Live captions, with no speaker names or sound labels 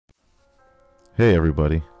Hey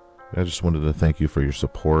everybody, I just wanted to thank you for your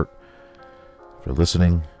support, for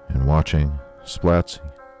listening and watching Splat's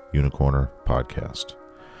Unicorner podcast.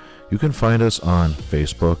 You can find us on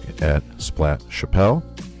Facebook at Splat Chappelle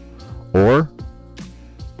or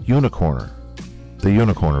Unicorner, the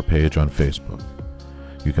Unicorner page on Facebook.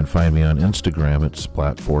 You can find me on Instagram at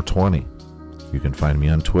Splat420. You can find me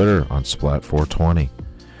on Twitter on Splat420.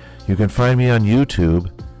 You can find me on YouTube,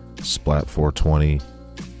 Splat420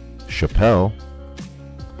 Chappelle.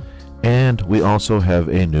 And we also have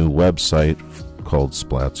a new website called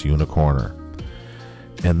Splat's Unicorner.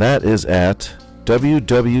 And that is at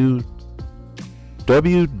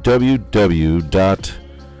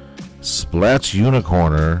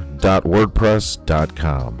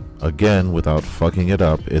www.splatsunicorner.wordpress.com. Again, without fucking it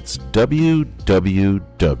up, it's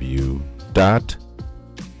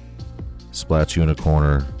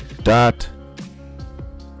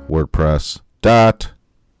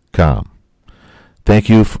Thank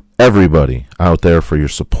you, everybody out there, for your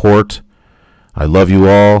support. I love you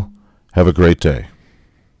all. Have a great day.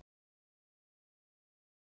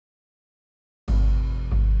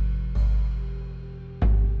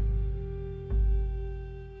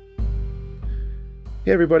 Hey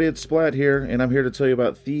everybody, it's Splat here, and I'm here to tell you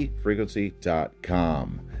about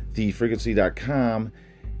thefrequency.com. Thefrequency.com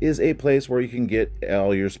is a place where you can get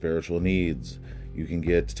all your spiritual needs. You can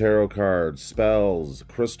get tarot cards, spells,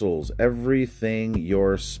 crystals, everything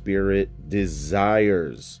your spirit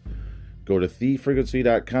desires. Go to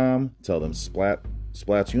thefrequency.com, tell them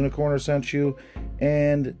Splat's Unicorner sent you,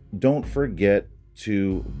 and don't forget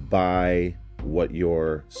to buy what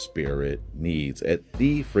your spirit needs at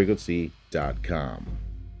thefrequency.com.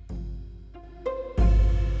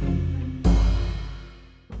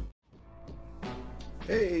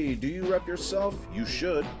 Hey, do you rep yourself? You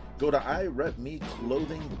should. Go to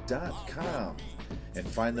irepmeclothing.com and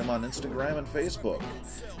find them on Instagram and Facebook.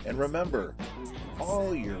 And remember,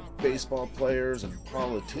 all your baseball players and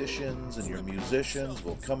politicians and your musicians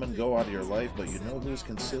will come and go out of your life, but you know who's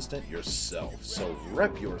consistent? Yourself. So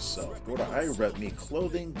rep yourself. Go to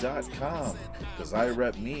irepmeclothing.com, because I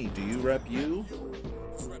rep me. Do you rep you?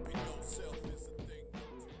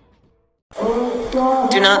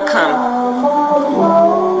 Do not come.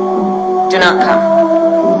 Do not come.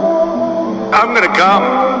 I'm gonna come.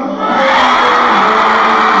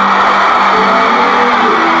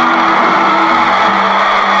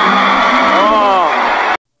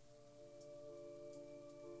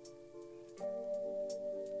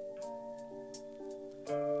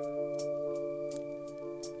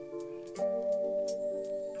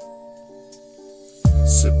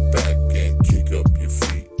 Sit back and kick up your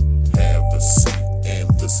feet. Have a seat and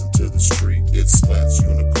listen to the street. It's Splat's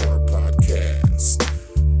Unicorn podcast.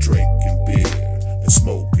 Drinking beer and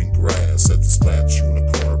smoking grass at the Splat's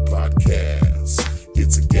Unicorn podcast.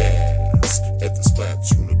 It's a gas at the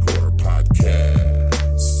Splat's Unicorn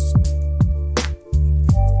podcast.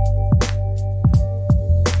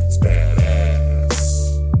 It's badass.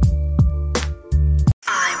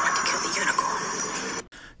 I want to kill the unicorn.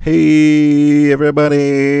 Hey everybody,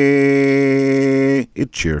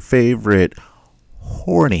 it's your favorite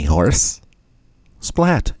horny horse,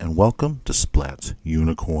 Splat, and welcome to Splat's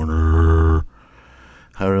Unicorner.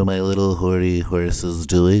 How are my little horny horses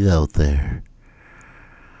doing out there?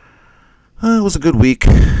 It was a good week.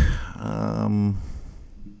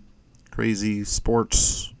 Crazy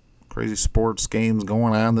sports games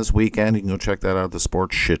going on this weekend. You can go check that out at the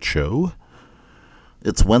Sports Shit Show.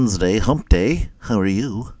 It's Wednesday, hump day. How are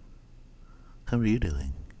you? How are you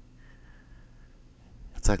doing?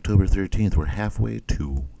 It's October 13th. We're halfway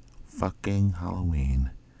to fucking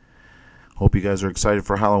Halloween. Hope you guys are excited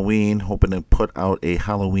for Halloween. Hoping to put out a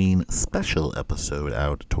Halloween special episode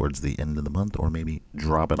out towards the end of the month, or maybe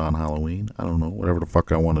drop it on Halloween. I don't know, whatever the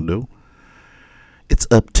fuck I want to do. It's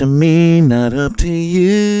up to me, not up to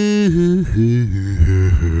you.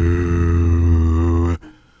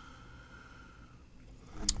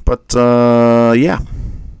 But, yeah.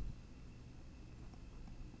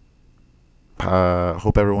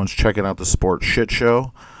 Hope everyone's checking out the Sports Shit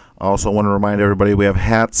Show. I also want to remind everybody we have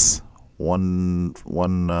hats, one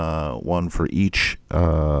for each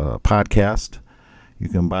podcast. You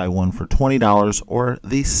can buy one for $20 or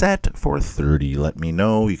the set for $30. Let me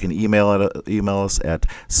know. You can email us at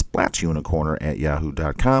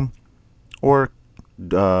splatsunicorner@yahoo.com or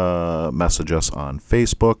message us on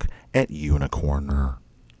Facebook at Unicorner.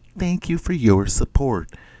 Thank you for your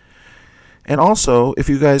support. And also, if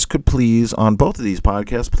you guys could please, on both of these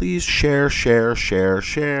podcasts, please share.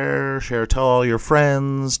 Tell all your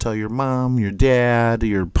friends, tell your mom, your dad,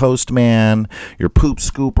 your postman, your poop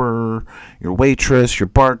scooper, your waitress, your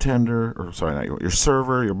bartender, or sorry, not your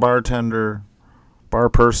server, your bartender, bar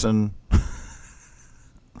person.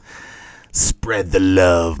 Spread the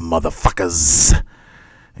love, motherfuckers.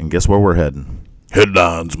 And guess where we're heading?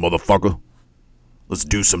 Headlines, motherfucker. Let's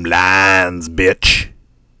do some lines, bitch.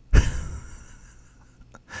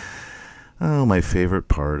 Oh, my favorite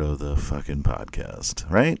part of the fucking podcast,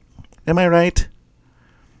 right? Am I right?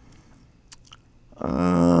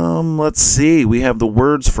 Let's see. We have the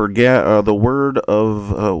words for the word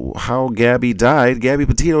of how Gabby died. Gabby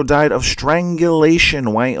Petito died of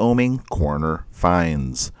strangulation. Wyoming coroner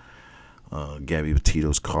finds. Gabby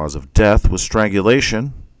Petito's cause of death was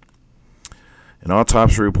strangulation. An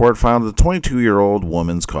autopsy report found that the 22-year-old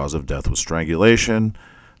woman's cause of death was strangulation.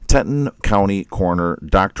 Teton County coroner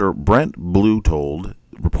Dr. Brent Blue told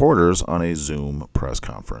reporters on a Zoom press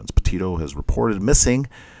conference. Petito has reported missing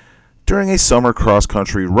during a summer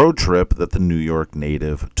cross-country road trip that the New York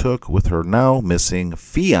native took with her now missing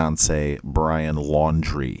fiancé, Brian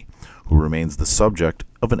Laundrie, who remains the subject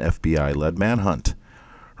of an FBI-led manhunt.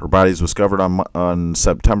 Her body was discovered on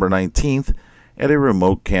September 19th at a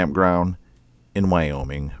remote campground in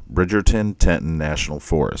Wyoming, Bridgerton-Teton National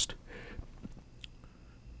Forest,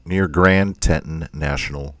 near Grand Teton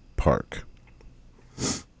National Park.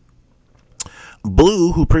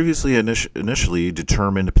 Blue, who previously initially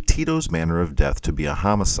determined Petito's manner of death to be a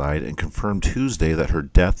homicide and confirmed Tuesday that her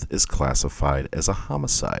death is classified as a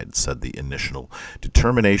homicide, said the initial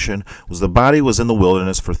determination was the body was in the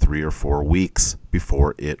wilderness for 3 or 4 weeks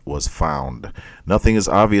before it was found. Nothing is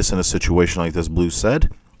obvious in a situation like this, Blue said.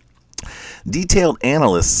 Detailed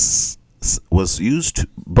analysis was used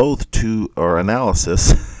both to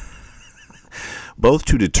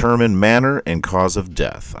determine manner and cause of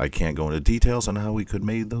death. I can't go into details on how we could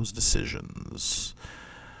make those decisions.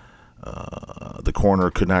 The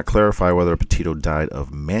coroner could not clarify whether Petito died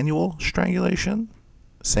of manual strangulation,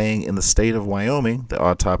 saying in the state of Wyoming the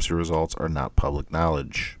autopsy results are not public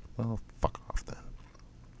knowledge. Well, fuck off then.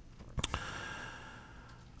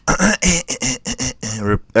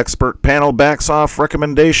 Expert panel backs off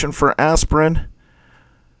recommendation for aspirin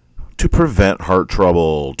to prevent heart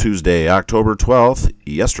trouble. Tuesday, October 12th,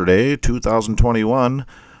 yesterday, 2021,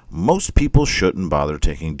 most people shouldn't bother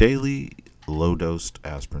taking daily low-dose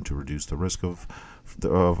aspirin to reduce the risk of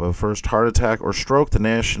a first heart attack or stroke, the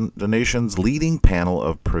nation's leading panel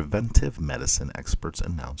of preventive medicine experts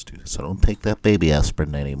announced. So don't take that baby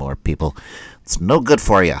aspirin anymore, people. It's no good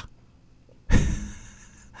for you.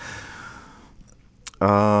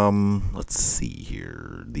 Let's see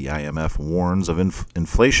here. The IMF warns of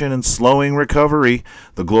inflation and slowing recovery.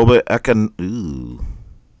 The global Thank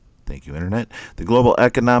you, Internet. The global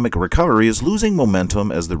economic recovery is losing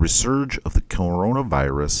momentum as the resurge of the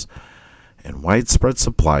coronavirus and widespread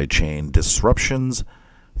supply chain disruptions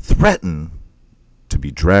threaten to be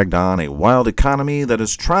dragged on a wild economy that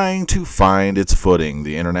is trying to find its footing,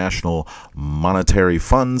 the International Monetary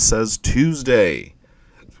Fund says Tuesday.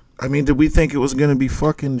 I mean, did we think it was going to be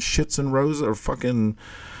fucking shits and roses or fucking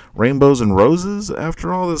rainbows and roses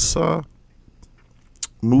after all this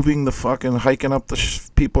moving the fucking hiking up the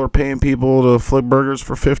people are paying people to flip burgers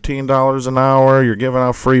for $15 an hour. You're giving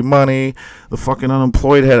out free money. The fucking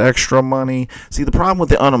unemployed had extra money. See, the problem with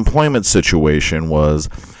the unemployment situation was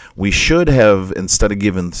we should have, instead of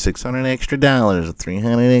giving $600 extra dollars,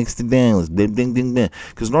 $300 extra dollars,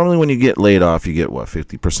 because normally when you get laid off, you get what,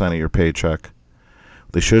 50% of your paycheck.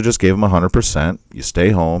 They should have just gave them 100%. You stay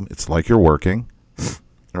home. It's like you're working,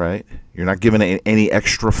 right? You're not giving any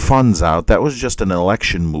extra funds out. That was just an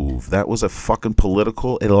election move. That was a fucking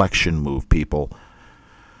political election move, people.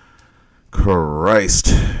 Christ.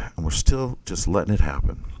 And we're still just letting it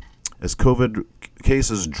happen. As COVID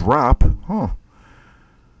cases drop,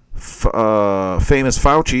 famous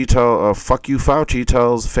Fauci, fuck you Fauci,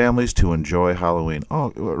 tells families to enjoy Halloween.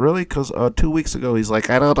 Oh, really? Because 2 weeks ago, he's like,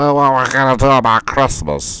 I don't know what we're going to do about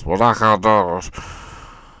Christmas. We're not going to do it.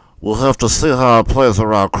 We'll have to see how it plays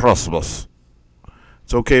around Christmas.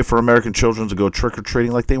 It's okay for American children to go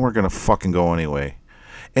trick-or-treating like they weren't going to fucking go anyway.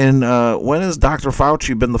 And when has Dr.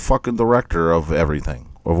 Fauci been the fucking director of everything?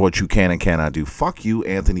 Of what you can and cannot do. Fuck you,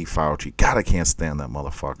 Anthony Fauci. God, I can't stand that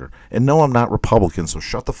motherfucker. And no, I'm not Republican, so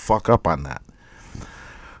shut the fuck up on that.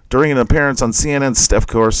 During an appearance on CNN's, of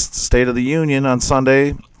course, State of the Union on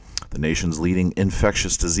Sunday, the nation's leading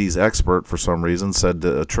infectious disease expert, for some reason, said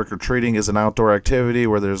trick-or-treating is an outdoor activity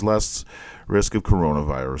where there's less risk of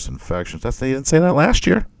coronavirus infections. They didn't say that last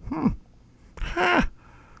year.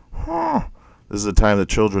 This is a time that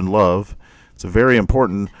children love. It's a very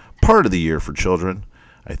important part of the year for children.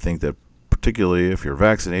 I think that particularly if you're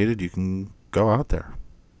vaccinated, you can go out there.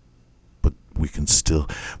 But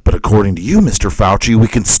according to you, Mr. Fauci, we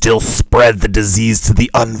can still spread the disease to the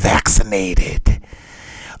unvaccinated.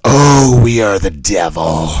 Oh, we are the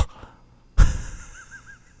devil.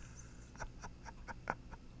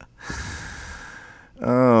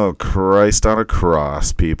 Oh, Christ on a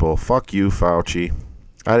cross, people. Fuck you, Fauci.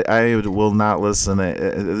 I will not listen.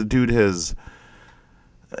 The dude has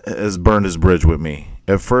burned his bridge with me.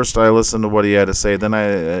 At first, I listened to what he had to say. Then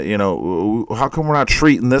how come we're not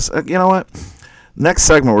treating this? You know what? Next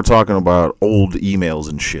segment, we're talking about old emails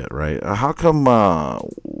and shit, right? How come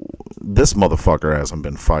this motherfucker hasn't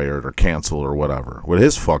been fired or canceled or whatever with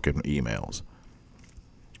his fucking emails?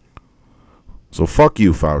 So fuck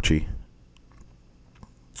you, Fauci.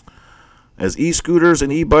 As e-scooters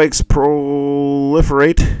and e-bikes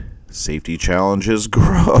proliferate, safety challenges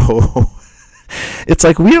grow. It's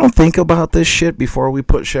like we don't think about this shit before we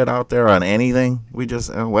put shit out there on anything. We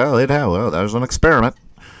just, that was an experiment.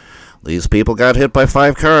 These people got hit by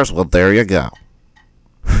 5 cars. Well, there you go.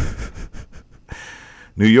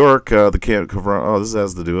 New York, this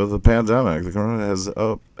has to do with the pandemic. The corona has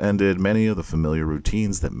upended many of the familiar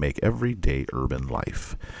routines that make everyday urban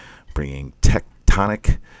life, bringing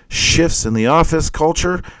tectonic shifts in the office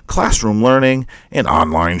culture, classroom learning, and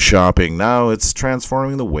online shopping. Now it's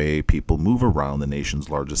transforming the way people move around the nation's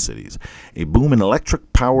largest cities. A boom in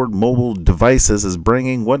electric-powered mobile devices is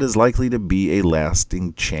bringing what is likely to be a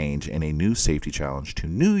lasting change and a new safety challenge to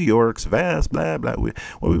New York's vast blah, blah.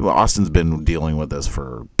 Austin's been dealing with this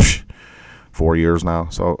for 4 years now,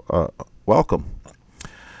 so welcome.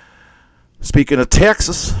 Speaking of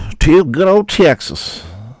Texas, to good old Texas.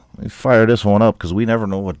 Let me fire this one up because we never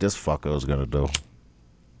know what this fucko is going to do.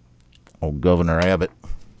 Old Governor Abbott.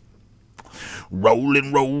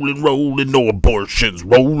 Rolling, rolling, rolling, no abortions.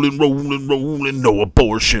 Rolling, rolling, rolling, no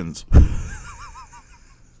abortions.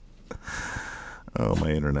 Oh,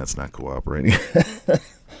 my internet's not cooperating.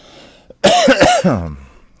 I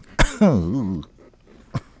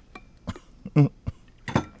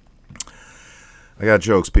got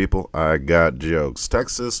jokes, people. I got jokes.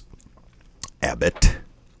 Texas Abbott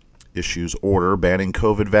issues order banning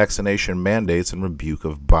COVID vaccination mandates and rebuke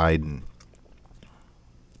of Biden.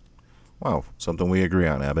 Wow, something we agree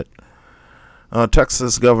on, Abbott.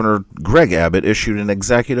 Texas Governor Greg Abbott issued an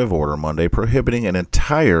executive order Monday prohibiting an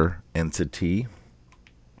entire entity,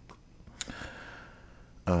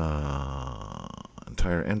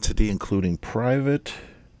 including private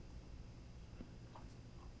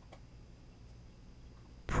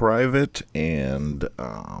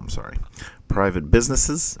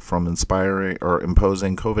businesses from inspiring or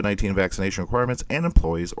imposing COVID-19 vaccination requirements and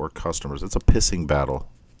employees or customers. It's a pissing battle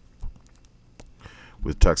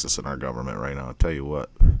with Texas and our government right now. I'll tell you what.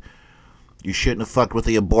 You shouldn't have fucked with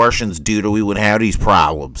the abortions, dude, or we would have these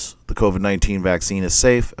problems. The COVID-19 vaccine is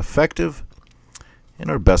safe, effective,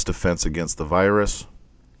 and our best defense against the virus,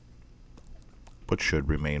 but should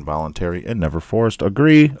remain voluntary and never forced.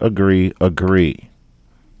 Agree, agree, agree.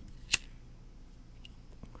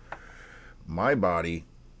 My body,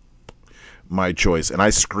 my choice. And I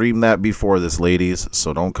screamed that before this, ladies,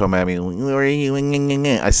 so don't come at me.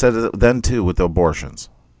 I said it then, too, with the abortions.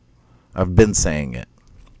 I've been saying it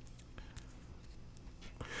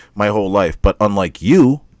my whole life. But unlike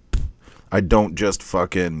you, I don't just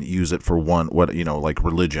fucking use it for like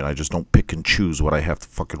religion. I just don't pick and choose what I have to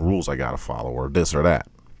fucking rules I gotta follow or this or that.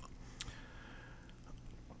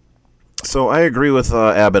 So I agree with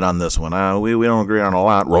Abbott on this one. We don't agree on a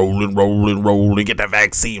lot. Rolling, rolling, rolling, get that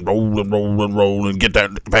vaccine. Rolling, rolling, rolling, get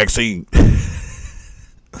that vaccine.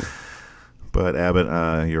 But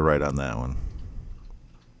Abbott, you're right on that one.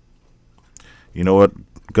 You know what,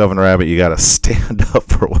 Governor Abbott, you got to stand up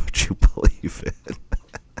for what you believe in.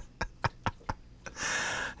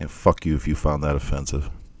 And fuck you if you found that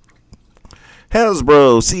offensive.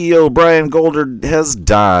 Hasbro CEO Brian Golder has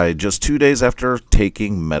died just 2 days after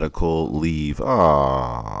taking medical leave.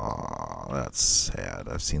 Ah, that's sad.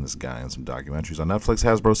 I've seen this guy in some documentaries on Netflix.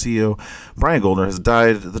 Hasbro CEO Brian Golder has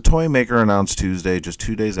died. The toy maker announced Tuesday, just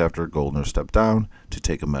 2 days after Golder stepped down to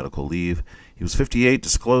take a medical leave. He was 58,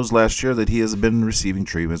 disclosed last year that he has been receiving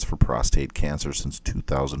treatments for prostate cancer since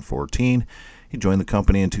 2014. He joined the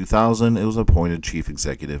company in 2000. It was appointed chief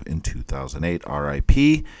executive in 2008.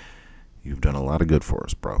 R.I.P. You've done a lot of good for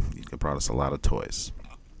us, bro. You brought us a lot of toys.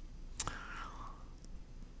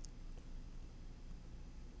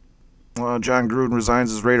 John Gruden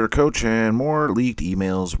resigns as Raider coach, and more leaked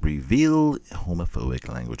emails reveal homophobic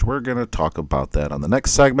language. We're going to talk about that on the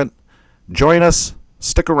next segment. Join us.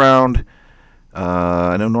 Stick around.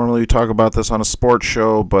 I know normally we talk about this on a sports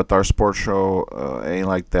show, but our sports show ain't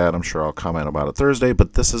like that. I'm sure I'll comment about it Thursday,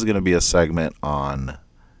 but this is going to be a segment on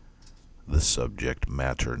the subject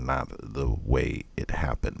matter, not the way it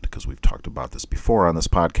happened, because we've talked about this before on this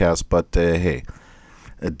podcast, but hey,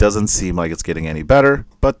 it doesn't seem like it's getting any better,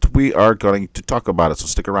 but we are going to talk about it, so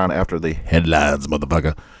stick around after the headlines,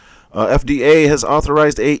 motherfucker. FDA has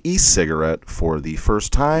authorized a e-cigarette for the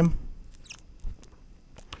first time,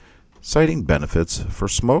 citing benefits for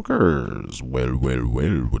smokers. Well,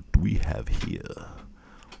 what do we have here?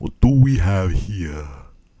 What do we have here,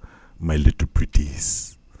 my little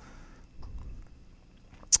pretties?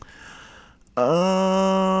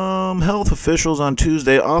 Health officials on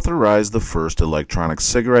Tuesday authorized the first electronic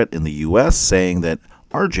cigarette in the U.S., saying that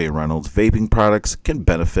R.J. Reynolds vaping products can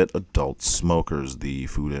benefit adult smokers. The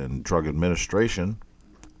Food and Drug Administration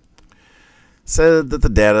said that the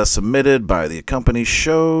data submitted by the company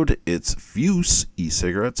showed its use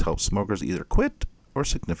e-cigarettes help smokers either quit or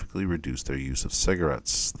significantly reduce their use of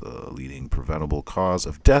cigarettes, the leading preventable cause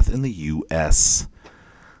of death in the U.S.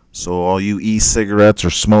 So all you e-cigarettes or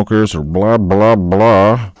smokers or blah, blah,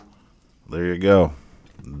 blah, there you go.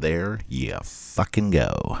 There you fucking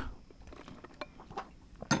go.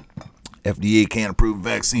 FDA can't approve a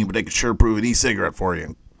vaccine, but they can sure approve an e-cigarette for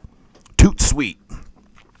you. Toot sweet.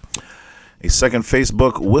 A second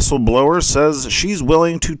Facebook whistleblower says she's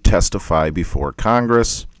willing to testify before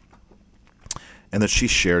Congress and that she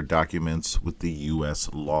shared documents with the U.S.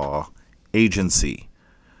 law agency.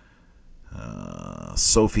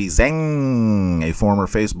 Sophie Zhang, a former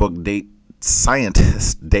Facebook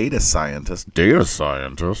data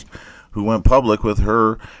scientist, who went public with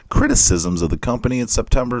her criticisms of the company in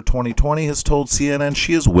September 2020, has told CNN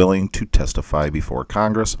she is willing to testify before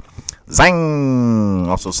Congress. Zhang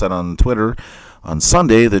also said on Twitter on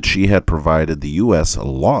Sunday that she had provided the U.S.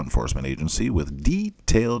 law enforcement agency with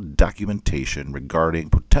detailed documentation regarding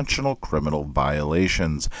potential criminal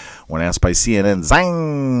violations. When asked by CNN,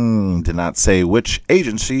 Zhang did not say which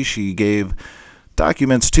agency she gave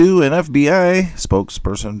documents to. An FBI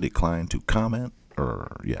spokesperson declined to comment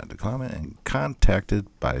and contacted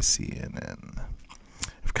by CNN.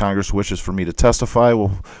 If Congress wishes for me to testify, I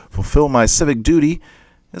will fulfill my civic duty,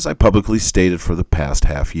 as I publicly stated for the past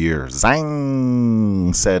half year,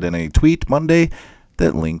 Zhang said in a tweet Monday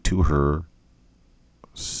that linked to her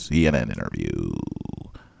CNN interview.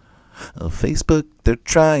 Facebook, they're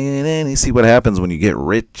trying, and you see what happens when you get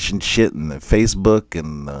rich and shit, and Facebook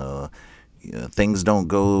and things don't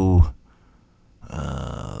go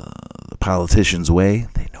the politicians' way.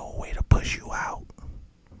 They know a way to push you out.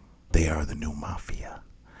 They are the new mafia.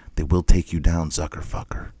 They will take you down,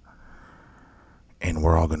 Zuckerfucker. And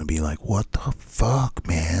we're all going to be like, what the fuck,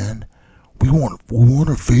 man? We want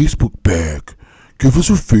our Facebook back. Give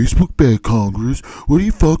us our Facebook back, Congress. What are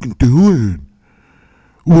you fucking doing?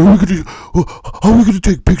 How are we going to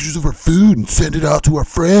take pictures of our food and send it out to our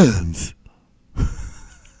friends?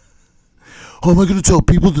 How am I going to tell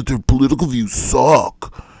people that their political views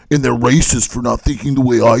suck and they're racist for not thinking the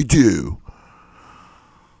way I do?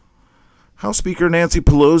 House Speaker Nancy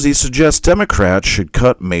Pelosi suggests Democrats should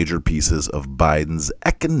cut major pieces of Biden's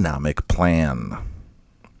economic plan.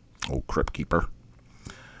 Oh, Crypt Keeper.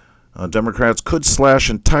 Democrats could slash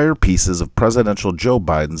entire pieces of presidential Joe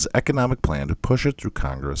Biden's economic plan to push it through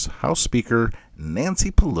Congress. House Speaker Nancy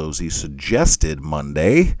Pelosi suggested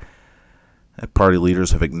Monday that party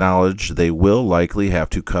leaders have acknowledged they will likely have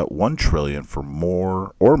to cut $1 trillion for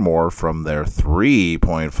more from their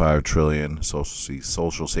 $3.5 trillion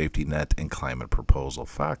social safety net and climate proposal.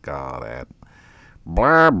 Fuck all that.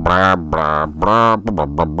 Blah, blah, blah, blah, blah,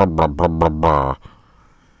 blah, blah, blah, blah, blah.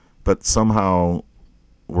 But somehow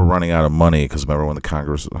we're running out of money because remember when the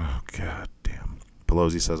Congress... Oh, God damn.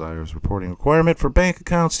 Pelosi says IRS reporting requirement for bank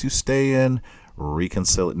accounts to stay in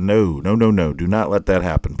reconciliation. No. Do not let that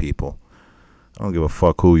happen, people. I don't give a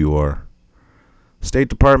fuck who you are. State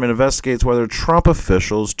Department investigates whether Trump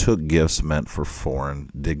officials took gifts meant for foreign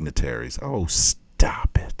dignitaries. Oh,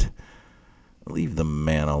 stop it. Leave the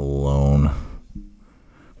man alone.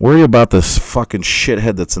 Worry about this fucking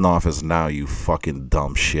shithead that's in office now, you fucking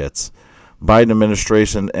dumb shits. Biden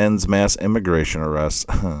administration ends mass immigration arrests.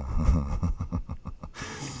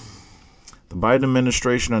 The Biden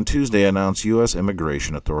administration on Tuesday announced U.S.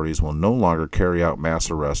 immigration authorities will no longer carry out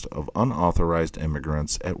mass arrests of unauthorized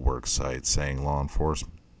immigrants at work sites, saying law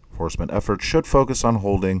enforcement efforts should focus on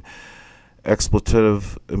holding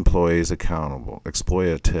exploitative employees accountable.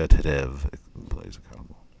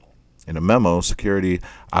 In a memo, Secretary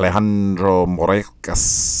Alejandro Mayorkas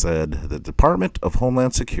said the Department of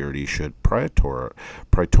Homeland Security should prioritize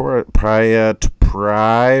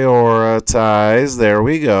prioritize, there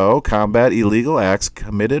we go, combat illegal acts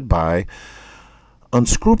committed by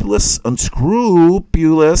unscrupulous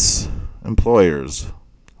employers,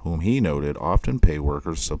 whom he noted often pay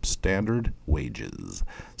workers substandard wages,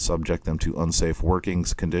 subject them to unsafe working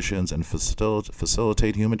conditions, and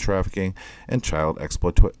facilitate human trafficking and child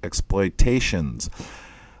exploitations.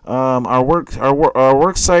 Our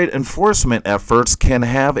worksite enforcement efforts can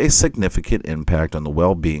have a significant impact on the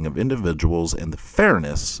well-being of individuals and the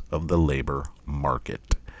fairness of the labor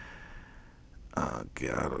market. Oh,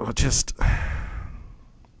 God,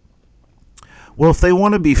 well, if they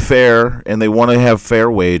want to be fair and they want to have fair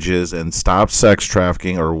wages and stop sex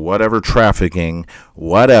trafficking or trafficking,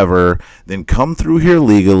 then come through here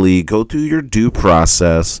legally, go through your due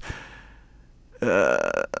process.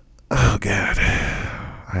 Oh, God.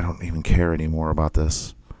 I don't even care anymore about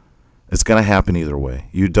this. It's going to happen either way.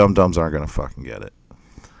 You dum-dums aren't going to fucking get it.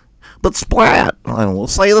 But Splat, and we'll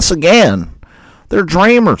say this again, they're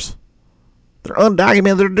dreamers. They're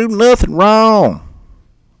undocumented. They're doing nothing wrong.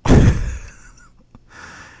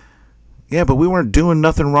 Yeah, but we weren't doing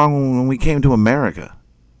nothing wrong when we came to America.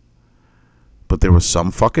 But there was some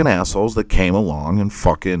fucking assholes that came along and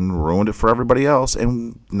fucking ruined it for everybody else,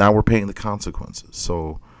 and now we're paying the consequences.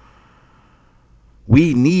 So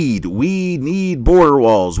we need border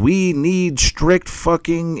walls. We need strict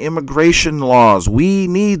fucking immigration laws. We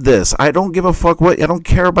need this. I don't give a fuck I don't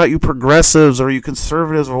care about you progressives or you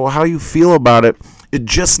conservatives or how you feel about it. It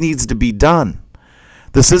just needs to be done.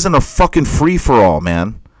 This isn't a fucking free-for-all,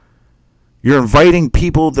 man. You're inviting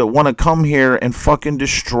people that want to come here and fucking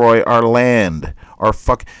destroy our land.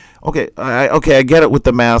 Okay, I get it with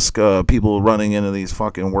the mask, people running into these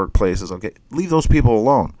fucking workplaces. Okay, leave those people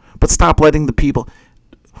alone. But stop letting the people,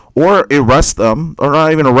 or arrest them, or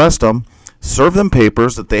not even arrest them, serve them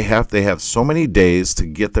papers that they have so many days to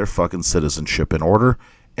get their fucking citizenship in order,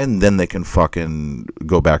 and then they can fucking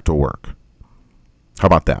go back to work. How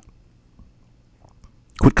about that?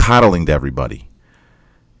 Quit coddling to everybody.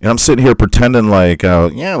 And I'm sitting here pretending like, a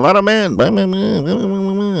lot of men. They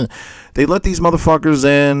let these motherfuckers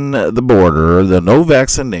in the border, the no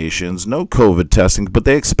vaccinations, no COVID testing, but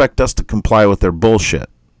they expect us to comply with their bullshit.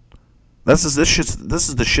 This is the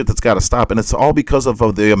shit that's got to stop. And it's all because of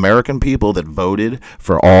the American people that voted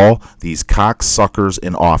for all these cocksuckers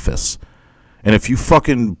in office. And if you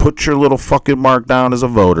fucking put your little fucking mark down as a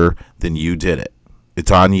voter, then you did it. It's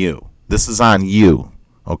on you. This is on you.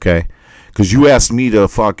 Okay? Because you asked me to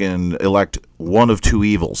fucking elect one of two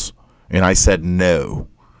evils, and I said no.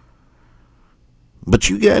 But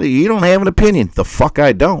you don't have an opinion. The fuck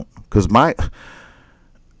I don't. Because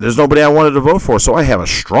there's nobody I wanted to vote for, so I have a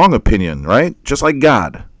strong opinion, right? Just like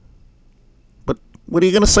God. But what are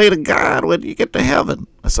you going to say to God when you get to heaven?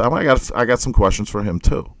 I said, I got some questions for him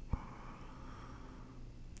too.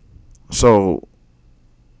 So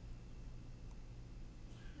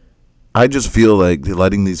I just feel like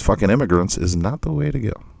letting these fucking immigrants is not the way to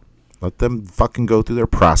go. Let them fucking go through their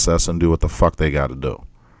process and do what the fuck they got to do.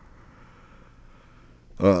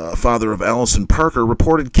 Father of Allison Parker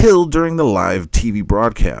reported killed during the live TV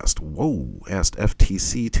broadcast. Whoa, asked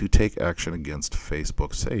FTC to take action against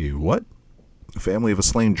Facebook. Say what? The family of a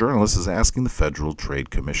slain journalist is asking the Federal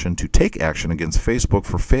Trade Commission to take action against Facebook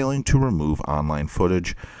for failing to remove online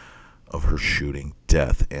footage of her shooting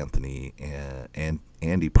death.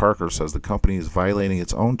 Andy Parker says the company is violating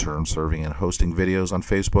its own terms, serving and hosting videos on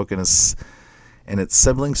Facebook and its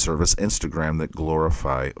sibling service Instagram that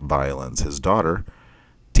glorify violence. His daughter,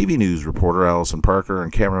 TV news reporter Allison Parker,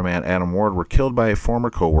 and cameraman Adam Ward were killed by a former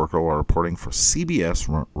co-worker while reporting for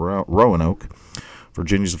CBS Roanoke,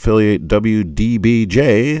 Virginia's affiliate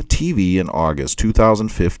WDBJ TV in August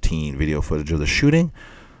 2015. Video footage of the shooting,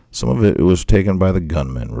 some of it was taken by the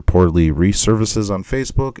gunman, reportedly resurfaces on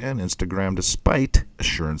Facebook and Instagram despite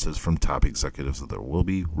assurances from top executives that there will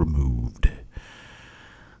be removed.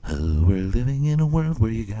 Oh, we're living in a world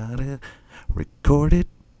where you gotta record it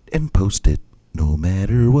and post it no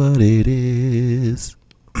matter what it is.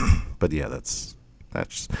 But yeah, that's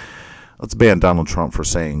let's ban Donald Trump for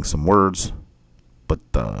saying some words, but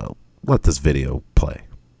let this video play.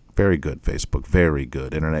 Very good, Facebook. Very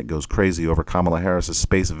good. Internet goes crazy over Kamala Harris's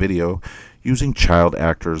space video using child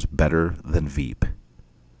actors better than Veep.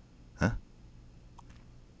 Huh?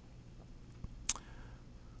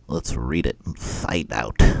 Let's read it and find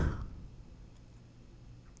out.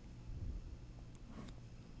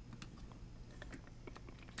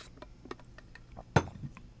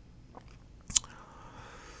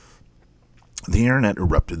 The internet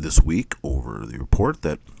erupted this week over the report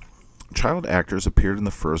that child actors appeared in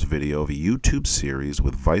the first video of a YouTube series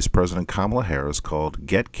with Vice President Kamala Harris called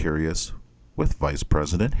Get Curious with Vice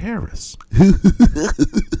President Harris.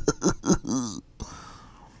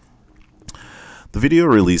 The video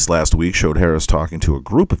released last week showed Harris talking to a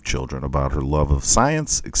group of children about her love of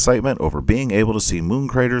science, excitement over being able to see moon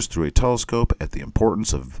craters through a telescope, and the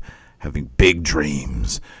importance of having big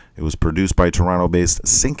dreams. It was produced by Toronto-based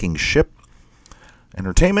Sinking Ship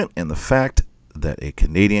Entertainment, and the fact that a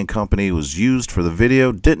Canadian company was used for the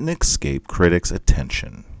video didn't escape critics'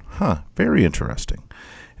 attention. Very interesting.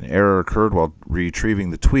 An error occurred while retrieving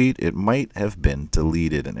the tweet. It might have been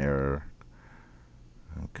deleted. An error.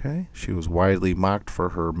 Okay. She was widely mocked for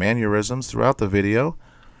her mannerisms throughout the video,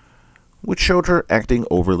 which showed her acting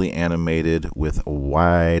overly animated with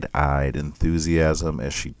wide-eyed enthusiasm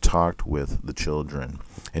as she talked with the children.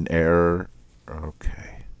 An error.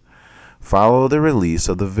 Okay. Following the release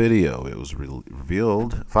of the video, it was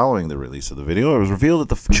revealed that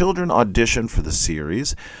the children auditioned for the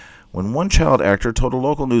series. When one child actor told a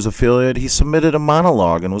local news affiliate he submitted a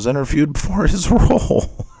monologue and was interviewed for his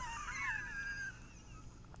role.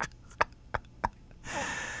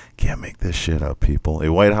 Can't make this shit up, people. A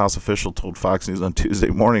White House official told Fox News on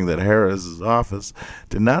Tuesday morning that Harris's office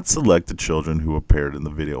did not select the children who appeared in the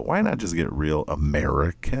video. Why not just get real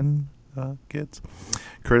American kids?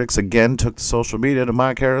 Critics again took to social media to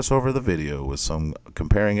mock Harris over the video, with some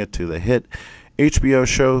comparing it to the hit HBO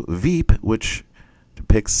show Veep, which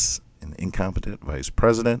depicts an incompetent vice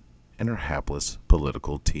president and her hapless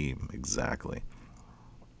political team. Exactly.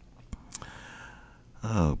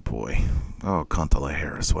 Oh, boy. Oh, Kamala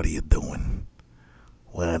Harris, what are you doing?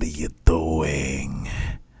 What are you doing?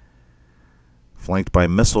 Flanked by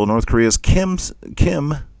missile, North Korea's Kim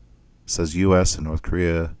says U.S. and North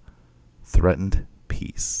Korea threatened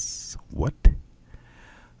peace. What?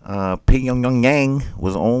 Pyongyang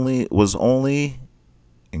was only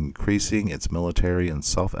increasing its military and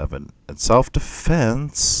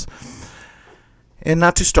self-defense and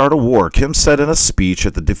not to start a war. Kim said in a speech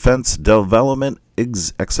at the Defense Development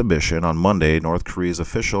Exhibition on Monday, North Korea's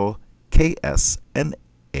official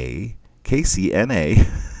KCNA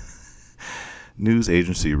news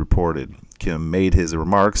agency reported. Kim made his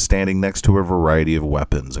remarks standing next to a variety of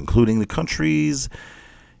weapons, including the country's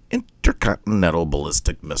intercontinental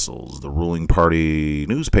ballistic missiles. The ruling party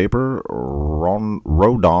newspaper, Rodong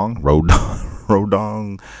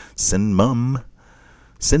Sinmun,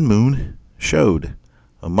 showed.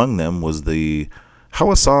 Among them was the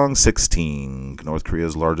Hwasong-16, North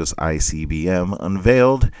Korea's largest ICBM,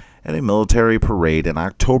 unveiled at a military parade in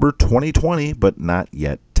October 2020, but not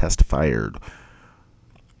yet test-fired.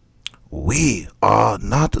 We are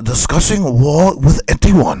not discussing war with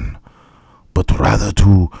anyone, but rather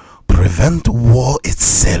to prevent war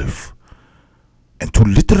itself, and to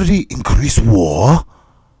literally increase war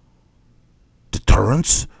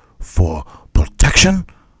deterrence for protection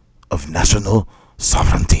of national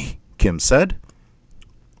sovereignty, Kim said.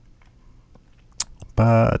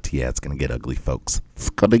 But yeah, it's going to get ugly, folks. It's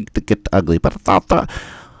going to get ugly. But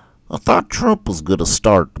I thought Trump was going to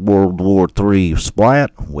start World War III.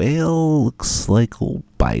 Splat. Well, looks like old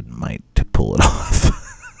Biden might pull it off.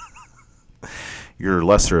 Your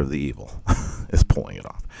lesser of the evil is pulling it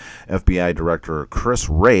off. FBI Director Chris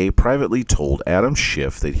Wray privately told Adam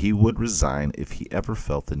Schiff that he would resign if he ever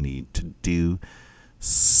felt the need to do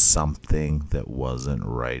something that wasn't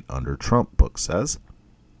right under Trump, book says.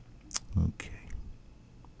 Okay.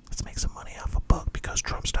 Let's make some money off a book because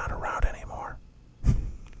Trump's not around anymore.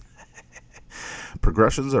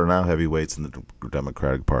 Progressives are now heavyweights in the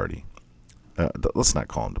Democratic Party. Let's not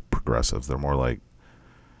call them progressives. They're more like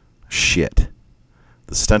shit.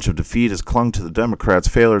 The stench of defeat has clung to the Democrats'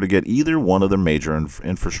 failure to get either one of their major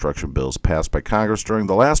infrastructure bills passed by Congress during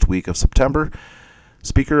the last week of September.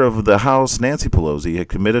 Speaker of the House, Nancy Pelosi, had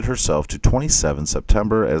committed herself to 27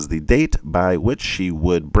 September as the date by which she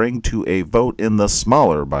would bring to a vote in the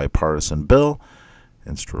smaller bipartisan bill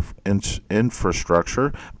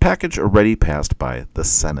infrastructure package already passed by the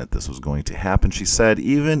Senate. This was going to happen, she said,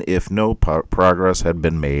 even if no progress had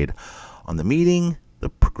been made on the meeting the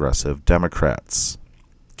Progressive Democrats.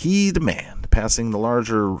 Key demand, passing the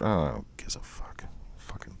larger, gives a fuck,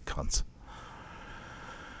 fucking cunts.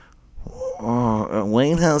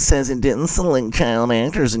 White House says it didn't select child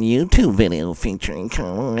actors in YouTube video featuring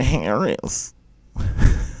Kamala Harris.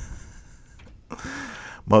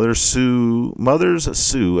 Mothers sue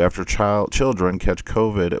after children catch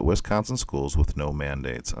COVID at Wisconsin schools with no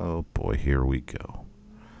mandates. Oh boy, here we go.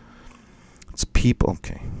 It's people.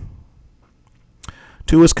 Okay.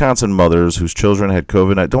 2 Wisconsin mothers whose children had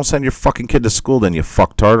COVID. Don't send your fucking kid to school then, you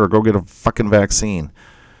fucktard, or go get a fucking vaccine.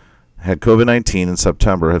 had COVID-19 in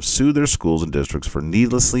September have sued their schools and districts for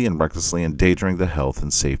needlessly and recklessly endangering the health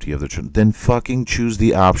and safety of their children. Then fucking choose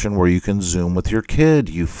the option where you can Zoom with your kid,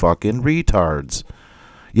 you fucking retards.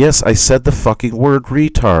 Yes, I said the fucking word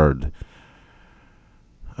retard.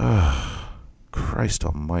 Christ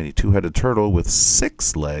almighty. Two-headed turtle with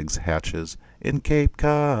 6 legs hatches in Cape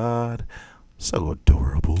Cod. So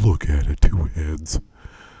adorable. Look at it. 2 heads.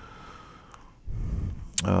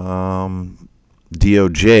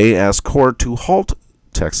 DOJ asked court to halt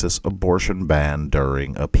Texas abortion ban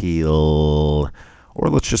during appeal. Or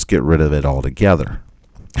let's just get rid of it altogether.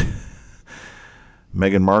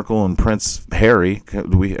 Meghan Markle and Prince Harry,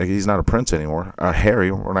 he's not a prince anymore. Harry,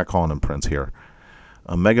 we're not calling him Prince here.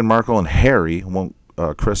 Meghan Markle and Harry won't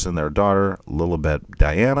christen their daughter, Lilibet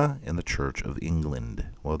Diana, in the Church of England.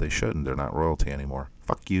 Well, they shouldn't. They're not royalty anymore.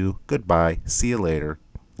 Fuck you. Goodbye. See you later.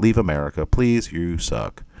 Leave America. Please, you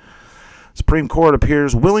suck. Supreme Court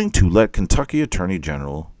appears willing to let Kentucky Attorney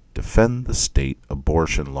General defend the state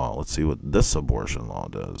abortion law. Let's see what this abortion law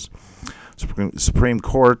does. Supreme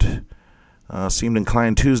Court seemed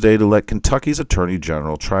inclined Tuesday to let Kentucky's Attorney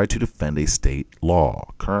General try to defend a state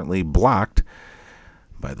law currently blocked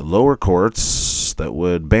by the lower courts that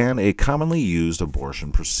would ban a commonly used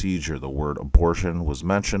abortion procedure. The word abortion was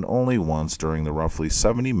mentioned only once during the roughly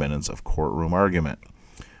 70 minutes of courtroom argument,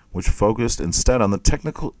 which focused instead on the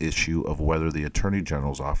technical issue of whether the Attorney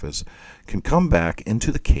General's office can come back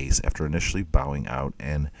into the case after initially bowing out,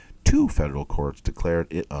 and 2 federal courts declared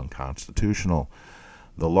it unconstitutional.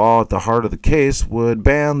 The law at the heart of the case would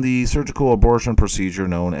ban the surgical abortion procedure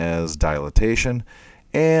known as dilatation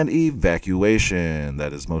and evacuation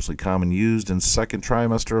that is mostly common used in second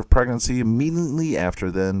trimester of pregnancy immediately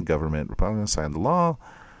after then government Republicans signed the law.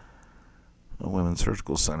 A women's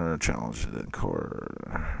surgical center challenged it in court.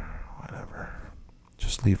 Whatever.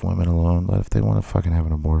 Just leave women alone. If they want to fucking have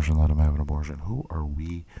an abortion, let them have an abortion. Who are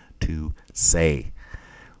we to say?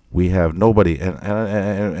 We have nobody.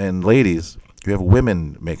 And ladies, you have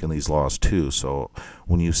women making these laws too. So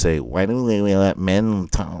when you say, why do we let men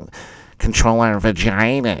control our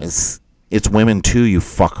vaginas? It's women too, you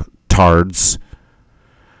fucktards.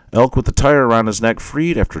 Elk with the tire around his neck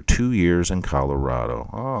freed after 2 years in Colorado.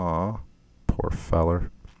 Aw, poor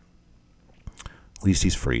feller. At least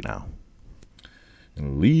he's free now. At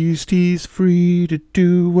least he's free to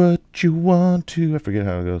do what you want to. I forget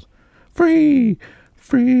how it goes. Free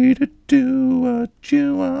to do what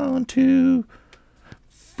you want to.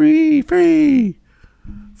 Free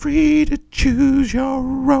to choose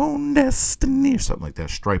your own destiny. Or something like that.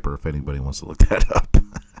 Striper, if anybody wants to look that up.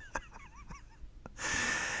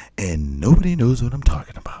 And nobody knows what I'm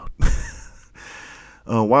talking about.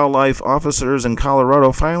 Wildlife officers in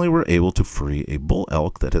Colorado finally were able to free a bull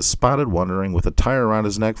elk that has spotted wandering with a tire around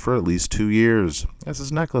his neck for at least 2 years. That's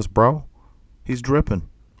his necklace, bro. He's dripping,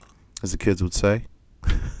 as the kids would say.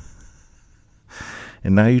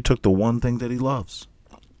 And now you took the one thing that he loves.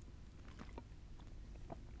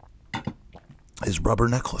 His rubber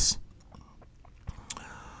necklace.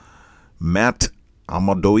 Matt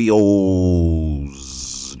Amadio's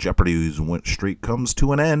Jeopardy streak comes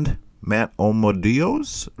to an end. Matt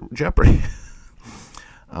Amadio's Jeopardy.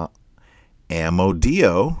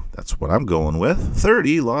 Amodio, that's what I'm going with.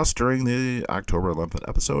 30 lost during the October 11th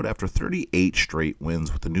episode after 38 straight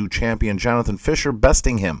wins, with the new champion Jonathan Fisher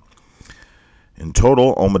besting him. In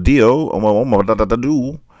total, Amodio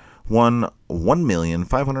won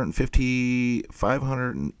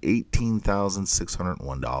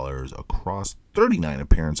 $1,518,601 across 39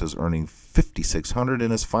 appearances, earning $5,600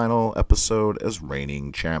 in his final episode as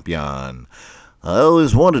reigning champion. I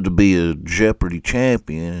always wanted to be a Jeopardy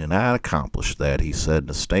champion, and I accomplished that, he said in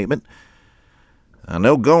a statement. I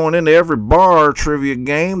know going into every bar trivia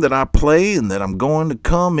game that I play and that I'm going to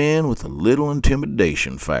come in with a little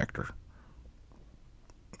intimidation factor.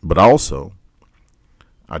 But also,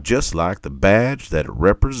 I just like the badge that it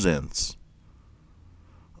represents.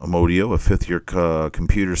 Amodio, a fifth-year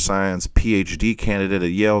computer science PhD candidate at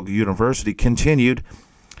Yale University, continued,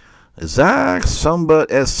 as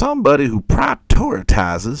somebody who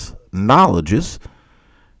prioritizes knowledges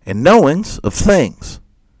and knowings of things,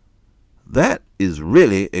 that is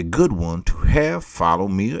really a good one to have follow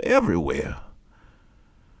me everywhere.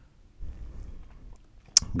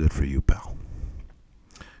 Good for you, pal.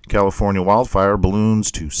 California wildfire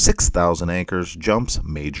balloons to 6,000 acres, jumps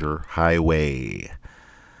major highway.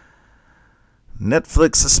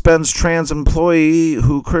 Netflix suspends trans employee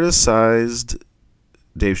who criticized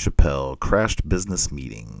Dave Chappelle, crashed business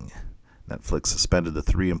meeting. Netflix suspended the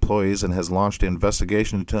 3 employees and has launched an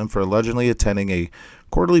investigation into them for allegedly attending a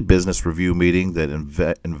quarterly business review meeting that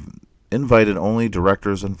invited only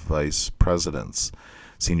directors and vice presidents.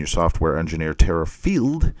 Senior software engineer Tara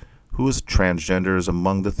Field, who is transgender, is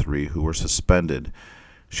among the 3 who were suspended.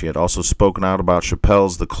 She had also spoken out about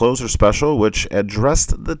Chappelle's The Closer special, which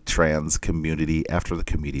addressed the trans community after the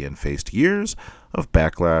comedian faced years of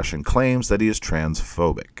backlash and claims that he is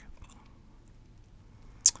transphobic.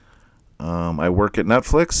 I work at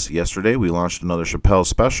Netflix. Yesterday, we launched another Chappelle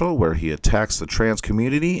special where he attacks the trans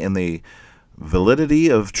community and the validity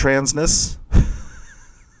of transness,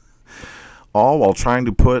 all while trying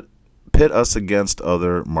to pit us against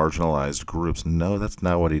other marginalized groups. No, that's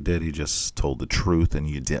not what he did. He just told the truth and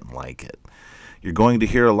you didn't like it. You're going to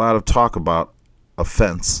hear a lot of talk about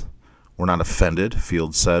offense. We're not offended,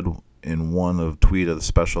 Field said in one tweet of the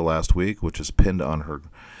special last week, which is pinned on her.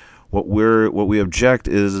 What we object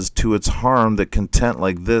is to its harm that content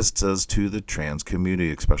like this does to the trans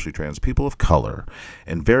community, especially trans people of color,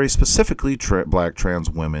 and very specifically black trans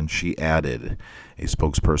women, she added. A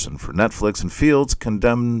spokesperson for Netflix and Field's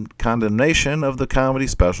condemnation of the comedy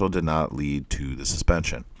special did not lead to the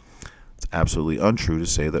suspension. It's absolutely untrue to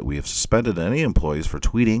say that we have suspended any employees for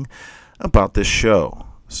tweeting about this show,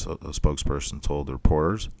 so the spokesperson told the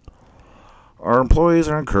reporters. Our employees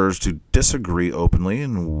are encouraged to disagree openly,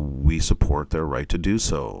 and we support their right to do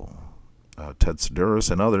so. Ted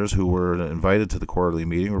Seduris and others who were invited to the quarterly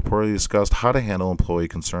meeting reportedly discussed how to handle employee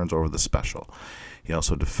concerns over the special. He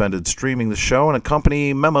also defended streaming the show in a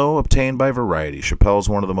company memo obtained by Variety. Chappelle is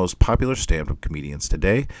one of the most popular stand-up comedians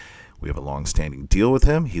today. We have a long-standing deal with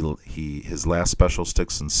him. His last special,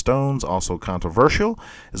 Sticks and Stones, also controversial,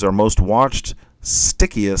 is our most watched,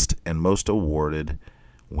 stickiest, and most awarded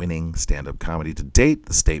winning stand-up comedy to date,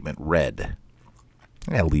 the statement read.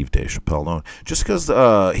 Leave Dave Chappelle alone. Just because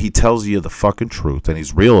he tells you the fucking truth and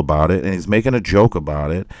he's real about it and he's making a joke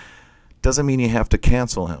about it doesn't mean you have to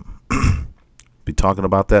cancel him. Be talking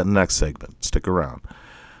about that in the next segment. Stick around.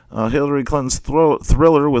 Hillary Clinton's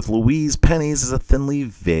thriller with Louise Penny's is a thinly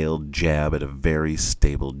veiled jab at a very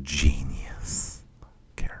stable genius. Who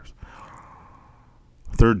cares?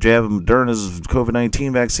 Third jab of Moderna's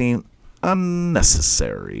COVID-19 vaccine,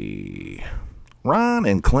 unnecessary. Ron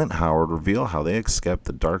and Clint Howard reveal how they escaped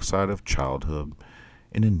the dark side of childhood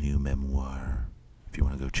in a new memoir. If you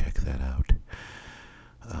want to go check that out.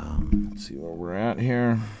 Let's see where we're at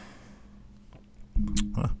here.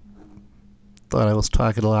 Thought I was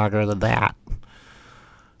talking longer than that.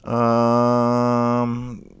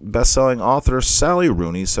 Best-selling author Sally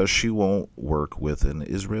Rooney says she won't work with an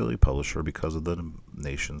Israeli publisher because of the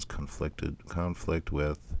nation's conflict with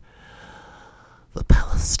the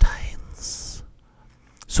Palestinians.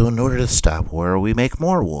 So in order to stop war, we make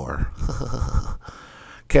more war.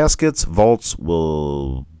 Caskets, vaults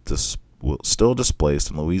will still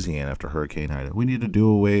displaced in Louisiana after Hurricane Ida. We need to do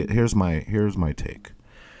away. Here's my take.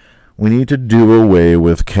 We need to do away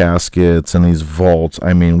with caskets and these vaults.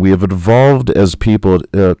 I mean, we have evolved as people.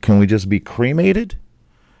 Can we just be cremated?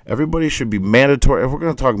 Everybody should be mandatory. If we're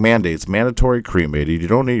going to talk mandates, mandatory cremated.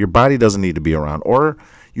 Your body doesn't need to be around. Or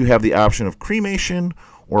you have the option of cremation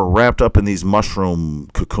or wrapped up in these mushroom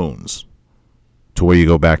cocoons to where you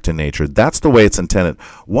go back to nature. That's the way it's intended.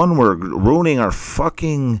 One, we're ruining our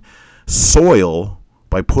fucking soil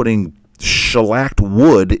by putting shellacked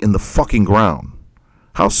wood in the fucking ground.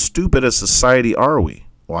 How stupid a society are we?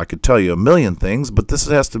 Well, I could tell you a million things, but this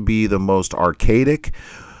has to be the most archaic,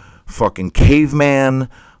 fucking caveman,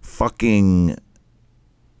 fucking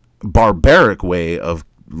barbaric way of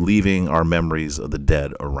leaving our memories of the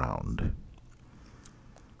dead around.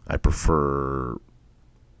 I prefer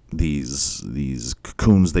these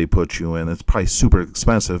cocoons they put you in. It's probably super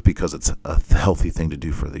expensive because it's a healthy thing to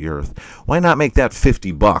do for the earth. Why not make that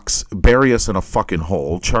 $50? Bury us in a fucking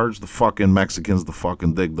hole. Charge the fucking Mexicans to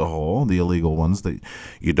fucking dig the hole, the illegal ones that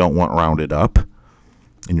you don't want rounded up.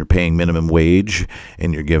 And you're paying minimum wage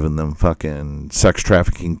and you're giving them fucking sex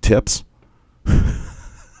trafficking tips.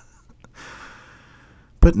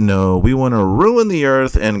 But no, we want to ruin the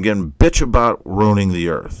earth and again bitch about ruining the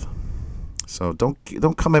earth. So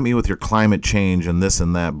don't come at me with your climate change and this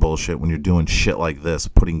and that bullshit when you're doing shit like this,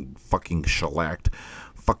 putting fucking shellacked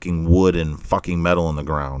fucking wood and fucking metal in the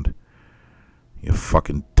ground. You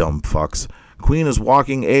fucking dumb fucks. Queen uses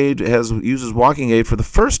walking aid for the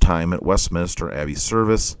first time at Westminster Abbey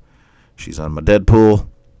service. She's on my Deadpool.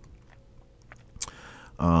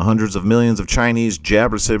 Hundreds of millions of Chinese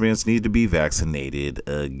jab recipients need to be vaccinated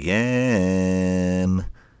again.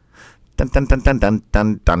 Dun, dun, dun, dun, dun,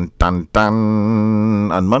 dun, dun, dun,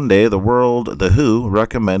 dun. On Monday, the WHO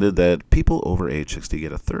recommended that people over age 60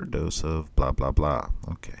 get a third dose of blah, blah, blah.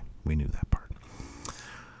 Okay, we knew that part.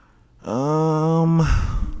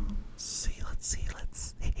 Let's see.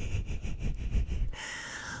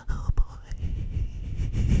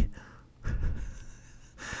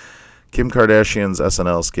 Kim Kardashian's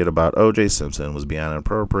SNL skit about O.J. Simpson was beyond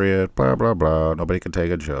inappropriate. Blah, blah, blah. Nobody can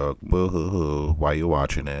take a joke. Boo-hoo-hoo. Why you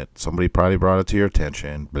watching it? Somebody probably brought it to your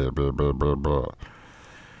attention. Blah, blah, blah, blah, blah.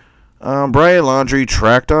 Brian Laundrie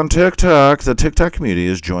tracked on TikTok. The TikTok community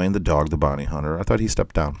has joined the Dog the Bounty Hunter. I thought he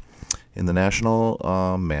stepped down in the national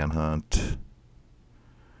manhunt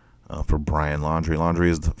for Brian Laundrie. Laundrie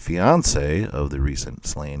is the fiance of the recent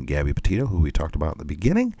slain Gabby Petito, who we talked about in the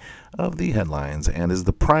beginning of the headlines, and is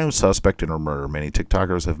the prime suspect in her murder. Many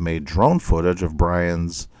TikTokers have made drone footage of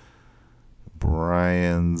Brian's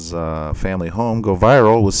family home go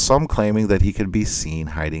viral, with some claiming that he could be seen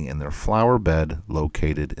hiding in their flower bed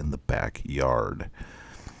located in the backyard.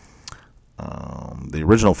 The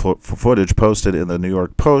original footage posted in the New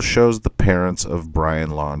York Post shows the parents of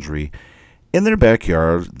Brian Laundrie in their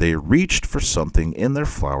backyard. They reached for something in their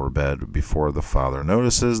flower bed before the father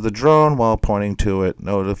notices the drone. While pointing to it,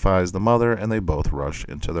 notifies the mother, and they both rush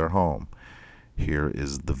into their home. Here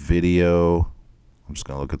is the video. I'm just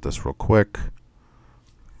going to look at this real quick.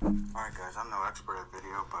 Alright guys, I'm no expert at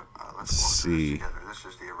video, but let's see. Walk through this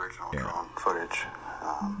together. This is the original drone footage,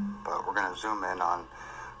 but we're going to zoom in on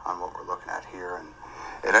what we're looking at here, and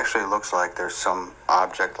it actually looks like there's some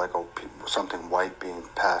object, like something white being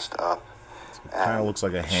passed up. It kind of looks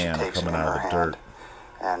like a hand coming out of the dirt.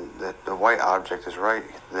 And the white object is right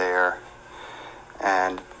there,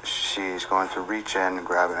 and she's going to reach in and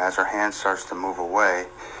grab it. As her hand starts to move away,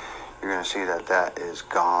 you're going to see that is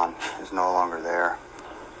gone, is no longer there.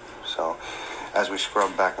 So as we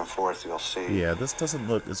scrub back and forth, you'll see. Yeah, this doesn't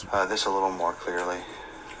look as... this a little more clearly.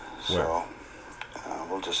 So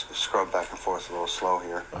we'll just scrub back and forth a little slow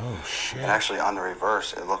here. Oh, shit. And actually, on the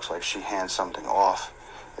reverse, it looks like she hands something off.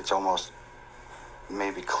 It's almost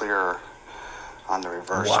maybe clearer on the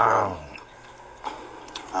reverse. Wow.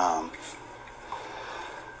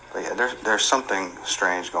 But yeah, there's something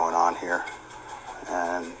strange going on here,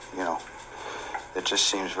 and it just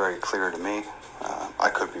seems very clear to me. I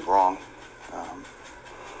could be wrong.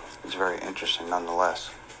 It's very interesting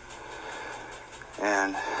nonetheless.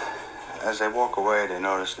 And as they walk away, they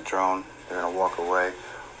notice the drone. They're going to walk away.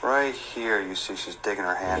 Right here, you see she's digging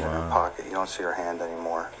her hand in her pocket. You don't see her hand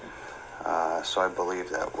anymore. So I believe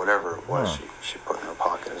that whatever it was, she put in her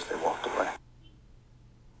pocket as they walked away.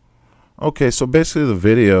 Okay, so basically the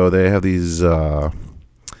video, they have these, looks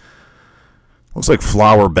like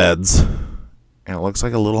flower beds. And it looks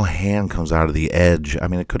like a little hand comes out of the edge. I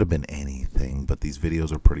mean, it could have been anything, but these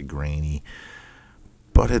videos are pretty grainy.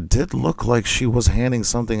 But it did look like she was handing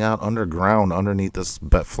something out underground underneath this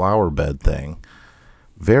flower bed thing.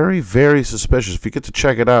 Very, very suspicious. If you get to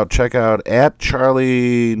check out at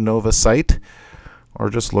Charlie Nova Site, or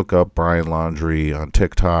just look up Brian Laundrie on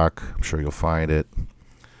TikTok. I'm sure you'll find it.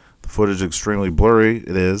 The footage is extremely blurry,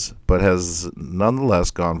 it is, but has nonetheless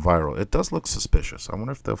gone viral. It does look suspicious. I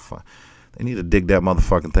wonder if they need to dig that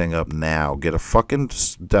motherfucking thing up now. Get a fucking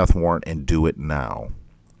death warrant and do it now.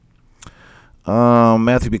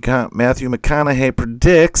 Matthew McConaughey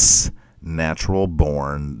predicts natural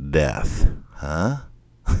born death. Huh?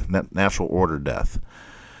 Natural order death.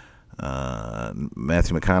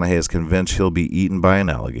 Matthew McConaughey is convinced he'll be eaten by an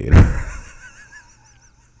alligator.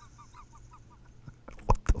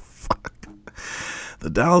 What the fuck? The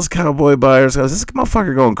Dallas Cowboy buyers. Is this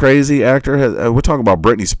motherfucker going crazy? Actor we're talking about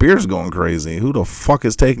Britney Spears going crazy. Who the fuck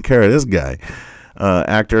is taking care of this guy?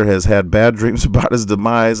 Actor has had bad dreams about his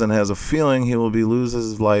demise and has a feeling he will lose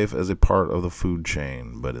his life as a part of the food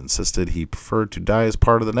chain, but insisted he preferred to die as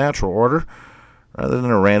part of the natural order rather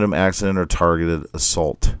than a random accident or targeted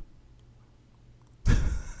assault.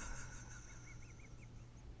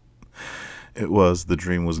 The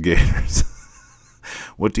dream was gators.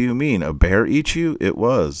 What do you mean? A bear eats you? It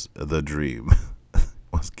was the dream. It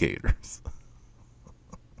was gators.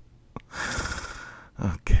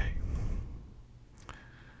 Okay.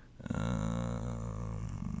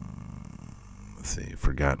 Let's see.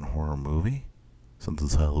 Forgotten horror movie?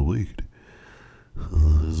 Something's Halloween.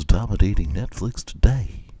 Is dominating Netflix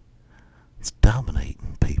today. It's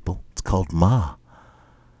dominating people. It's called Ma.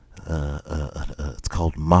 It's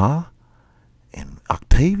called Ma, and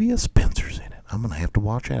Octavia Spencer's in it. I'm gonna have to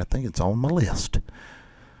watch that. I think it's on my list.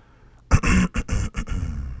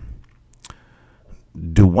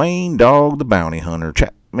 Dwayne Dog the Bounty Hunter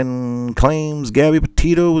Chapman claims Gabby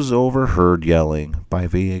Petito was overheard yelling by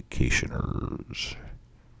vacationers.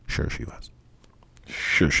 Sure she was.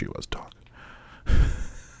 Sure she was, dog.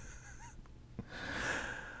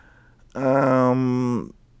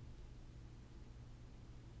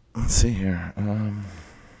 Let's see here.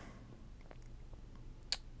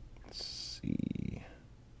 Let's see.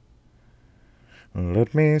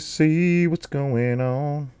 Let me see what's going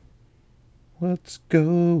on. What's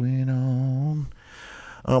going on?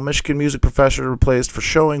 A Michigan music professor replaced for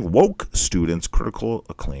showing woke students critical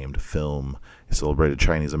acclaimed film. A celebrated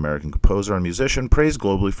Chinese-American composer and musician praised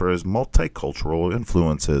globally for his multicultural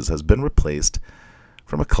influences has been replaced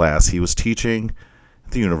from a class he was teaching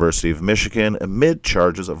at the University of Michigan amid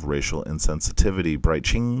charges of racial insensitivity. Bright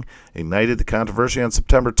Ching ignited the controversy on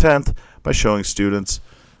September 10th by showing students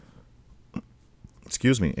a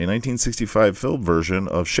 1965 film version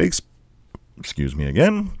of Shakespeare's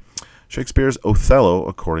Othello,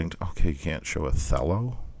 according to... Okay, you can't show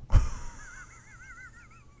Othello?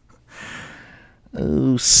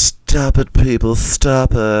 Oh, stop it, people,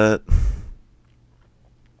 stop it.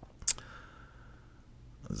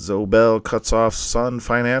 Zoe Bell cuts off son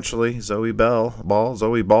financially. Zoe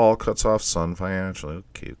Ball cuts off son financially.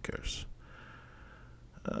 Okay, who cares?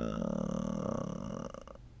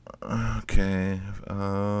 Okay.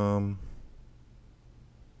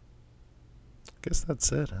 Guess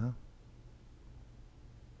that's it, huh?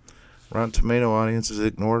 Rotten Tomato audiences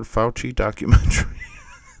ignored Fauci documentary.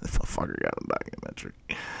 The fucker got a documentary.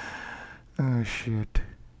 Oh, shit.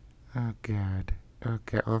 Oh, God.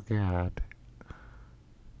 Okay. Oh, God.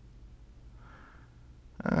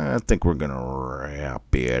 I think we're going to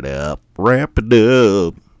wrap it up. Wrap it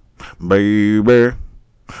up, baby.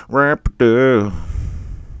 Wrap it up.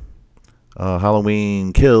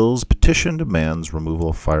 Halloween Kills petition demands removal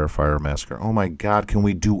of Fire Massacre. Oh my God, can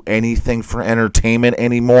we do anything for entertainment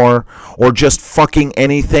anymore? Or just fucking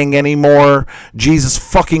anything anymore? Jesus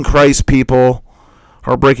fucking Christ, people.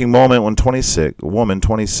 Heartbreaking moment when a woman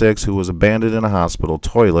 26 who was abandoned in a hospital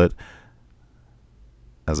toilet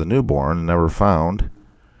as a newborn, never found.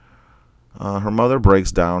 Her mother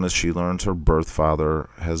breaks down as she learns her birth father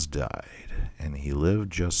has died, and he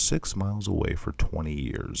lived just 6 miles away for 20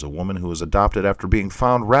 years. A woman who was adopted after being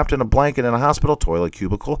found wrapped in a blanket in a hospital toilet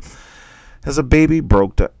cubicle as a baby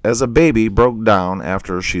broke down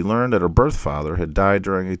after she learned that her birth father had died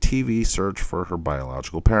during a TV search for her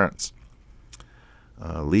biological parents.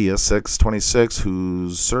 Leah, 26,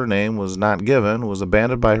 whose surname was not given, was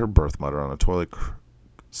abandoned by her birth mother on a toilet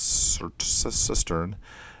cistern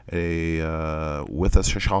with a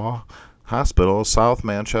Shaw Hospital, South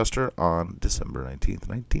Manchester, on December 19th,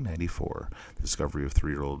 1994. The discovery of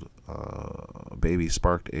 3-year-old baby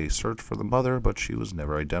sparked a search for the mother, but she was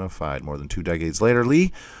never identified. More than 2 decades later,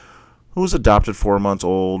 Lee, who was adopted 4 months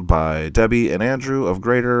old by Debbie and Andrew of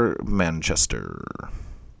Greater Manchester.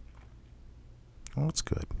 Well, it's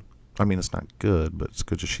good. I mean, it's not good, but it's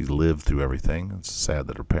good that she lived through everything. It's sad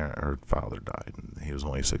that her father died, and he was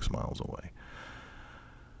only 6 miles away.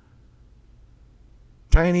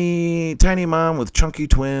 Tiny mom with chunky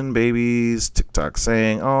twin babies. TikTok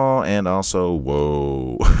saying, oh, and also,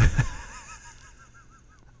 whoa.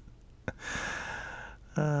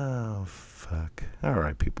 Oh, fuck. All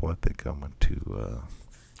right, people, I think I'm going to,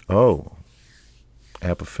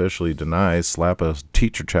 app officially denies slap a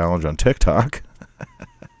teacher challenge on TikTok.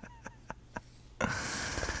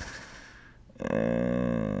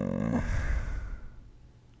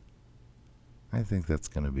 I think that's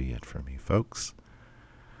going to be it for me, folks.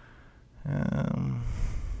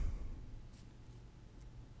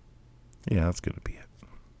 Yeah, that's going to be it.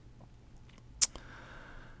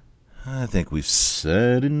 I think we've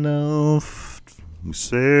said enough. We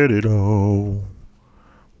said it all.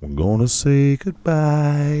 We're gonna say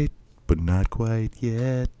goodbye, but not quite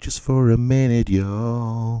yet. Just for a minute,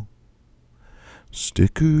 y'all.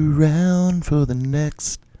 Stick around for the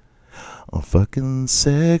next fucking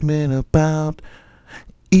segment about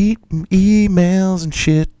emails and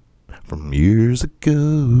shit from years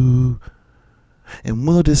ago. And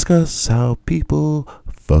we'll discuss how people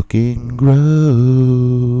fucking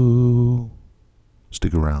grow.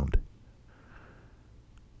 Stick around.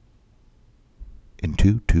 In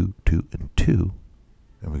 2, and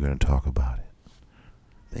we're going to talk about it.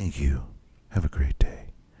 Thank you. Have a great day.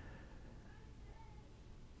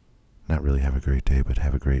 Not really have a great day, but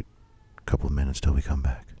have a great couple of minutes till we come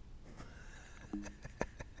back.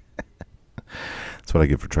 That's what I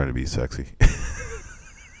get for trying to be sexy.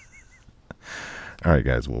 All right,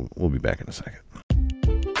 guys, we'll be back in a second.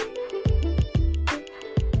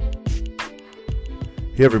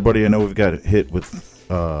 Hey, everybody, I know we've got hit with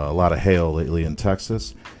a lot of hail lately in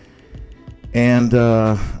Texas. And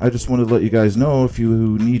I just wanted to let you guys know, if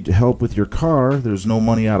you need help with your car, there's no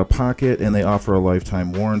money out of pocket, and they offer a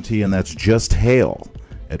lifetime warranty, and that's Just Hail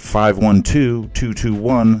at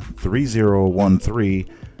 512-221-3013.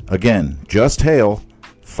 Again, Just Hail,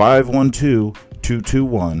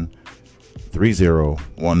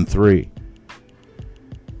 512-221-3013.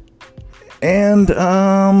 And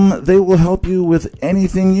they will help you with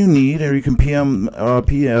anything you need, or you can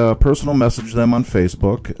personal message them on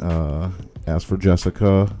Facebook. Ask for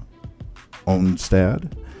Jessica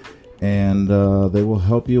Onstad, and they will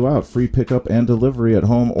help you out. Free pickup and delivery at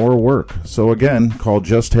home or work. So again, call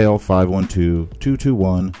Just Hail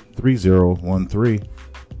 512-221-3013.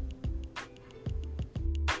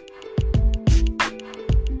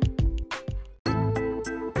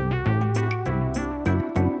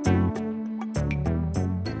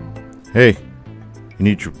 Hey, you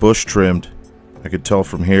need your bush trimmed. I could tell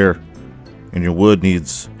from here. And your wood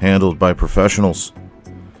needs handled by professionals.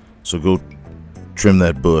 So go trim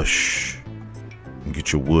that bush and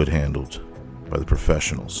get your wood handled by the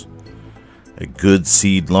professionals. A Good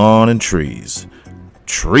Seed Lawn and Trees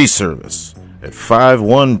Tree Service at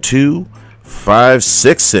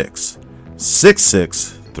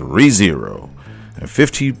 512-566-6630 and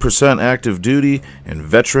 15% active duty and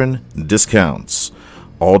veteran discounts.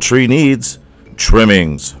 All tree needs: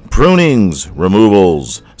 trimmings, prunings,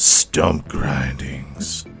 removals, stump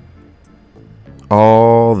grindings.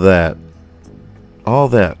 All that.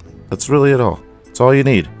 That's really it all. That's all you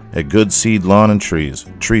need at Good Seed Lawn and Trees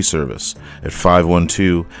Tree Service at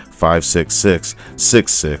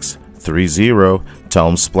 512-566-6630. Tell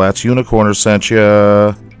them Splats Unicorner sent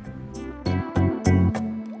ya.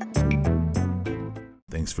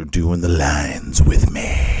 Thanks for doing the lines with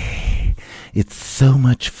me. It's so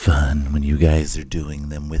much fun when you guys are doing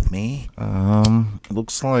them with me.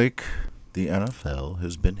 Looks like the NFL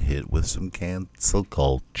has been hit with some cancel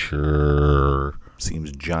culture.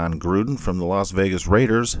 Seems John Gruden from the Las Vegas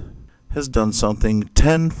Raiders has done something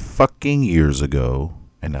 10 fucking years ago,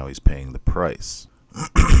 and now he's paying the price.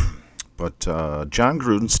 But John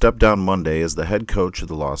Gruden stepped down Monday as the head coach of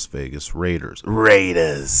the Las Vegas Raiders.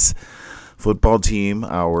 Football team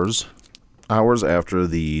hours after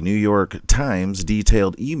the New York Times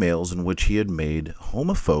detailed emails in which he had made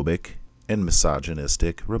homophobic and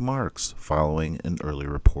misogynistic remarks following an early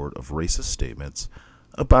report of racist statements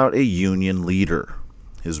about a union leader.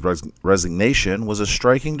 His resignation was a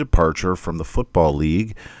striking departure from the Football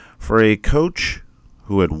League for a coach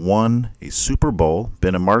who had won a Super Bowl,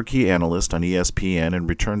 been a marquee analyst on ESPN, and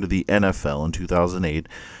returned to the NFL in 2008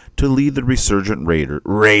 to lead the resurgent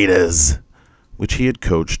Raiders, which he had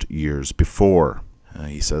coached years before.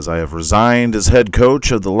 He says, "I have resigned as head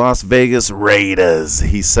coach of the Las Vegas Raiders,"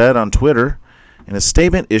 he said on Twitter in a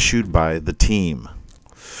statement issued by the team.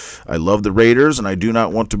 "I love the Raiders, and I do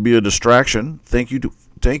not want to be a distraction. Thank you to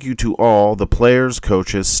all the players,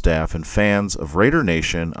 coaches, staff, and fans of Raider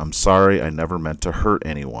Nation. I'm sorry I never meant to hurt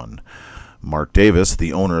anyone." Mark Davis,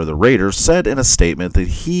 the owner of the Raiders, said in a statement that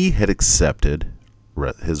he had accepted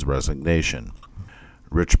his resignation.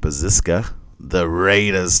 Rich Baziska, the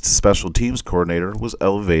Raiders special teams coordinator, was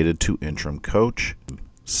elevated to interim coach,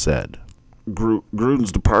 said.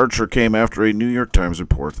 Gruden's departure came after a New York Times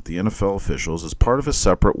report that the NFL officials, as part of a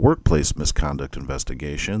separate workplace misconduct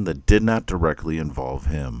investigation that did not directly involve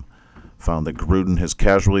him, found that Gruden has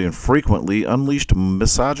casually and frequently unleashed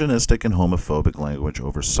misogynistic and homophobic language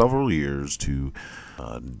over several years to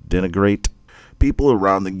denigrate people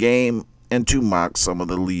around the game and to mock some of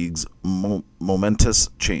the league's momentous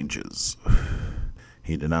changes.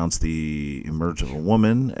 He denounced the emergence of a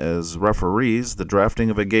woman as referees, the drafting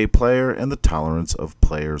of a gay player, and the tolerance of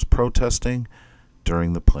players protesting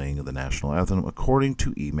during the playing of the national anthem, according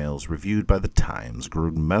to emails reviewed by the Times.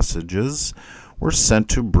 Gruden messages were sent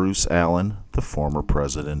to Bruce Allen, the former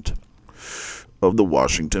president of the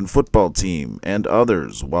Washington football team, and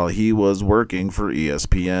others while he was working for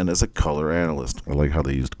ESPN as a color analyst. I like how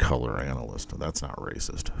they used color analyst. That's not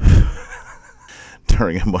racist.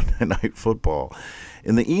 During a Monday Night Football.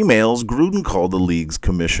 In the emails, Gruden called the league's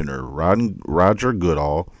commissioner, Roger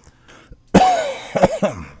Goodall,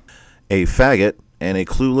 a faggot and a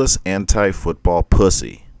clueless anti-football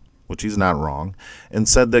pussy, which he's not wrong, and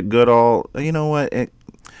said that Goodall, you know what,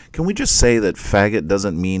 can we just say that faggot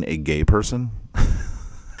doesn't mean a gay person?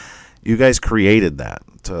 You guys created that.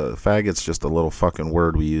 Faggot's just a little fucking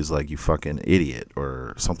word we use like you fucking idiot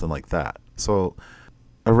or something like that. So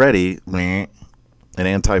already, an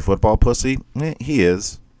anti-football pussy? He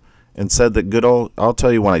is. And said that Goodall, I'll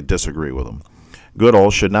tell you when I disagree with him. Goodall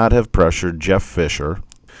should not have pressured Jeff Fisher,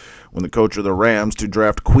 when the coach of the Rams, to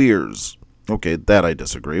draft queers. Okay, that I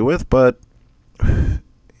disagree with, but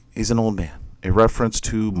he's an old man. A reference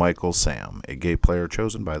to Michael Sam, a gay player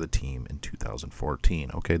chosen by the team in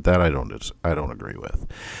 2014. Okay, that I don't agree with.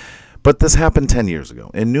 But this happened 10 years ago.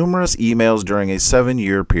 In numerous emails during a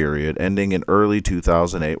 7-year period ending in early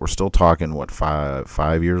 2008, we're still talking, what,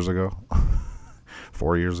 five years ago?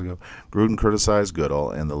 4 years ago. Gruden criticized Goodall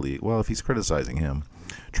and the league. Well, if he's criticizing him,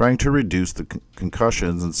 trying to reduce the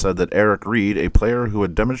concussions, and said that Eric Reed, a player who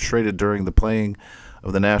had demonstrated during the playing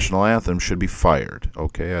of the national anthem, should be fired.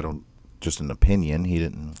 Okay, just an opinion. He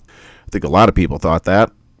didn't. I think a lot of people thought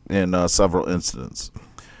that in several incidents.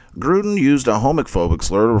 Gruden used a homophobic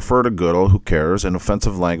slur to refer to Goodall, who cares, and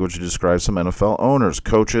offensive language to describe some NFL owners,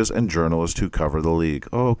 coaches, and journalists who cover the league.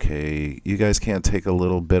 Okay, you guys can't take a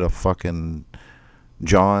little bit of fucking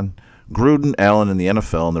John. Gruden, Allen, and the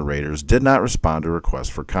NFL and the Raiders did not respond to requests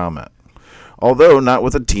for comment. Although not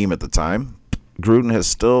with a team at the time, Gruden is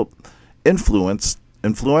still influential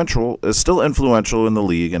in the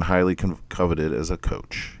league and highly coveted as a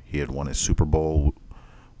coach. He had won a Super Bowl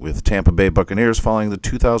with Tampa Bay Buccaneers following the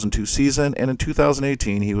 2002 season, and in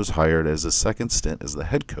 2018 he was hired as his second stint as the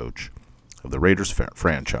head coach of the Raiders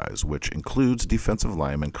franchise, which includes defensive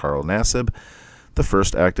lineman Carl Nassib, the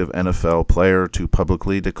first active NFL player to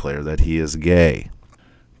publicly declare that he is gay.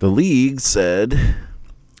 The league said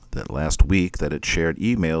that last week that it shared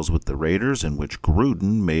emails with the Raiders in which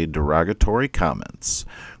Gruden made derogatory comments.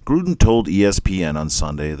 Gruden told ESPN on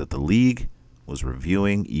Sunday that the league was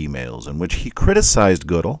reviewing emails in which he criticized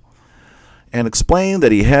Goodall and explained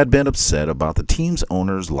that he had been upset about the team's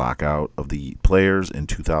owner's lockout of the players in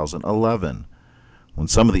 2011. When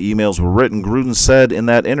some of the emails were written, Gruden said in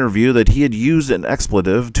that interview that he had used an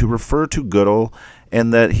expletive to refer to Goodall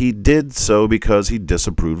and that he did so because he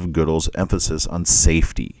disapproved of Goodall's emphasis on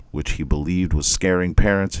safety, which he believed was scaring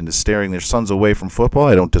parents into steering their sons away from football.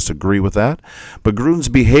 I don't disagree with that. But Gruden's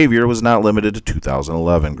behavior was not limited to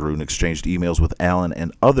 2011. Gruden exchanged emails with Allen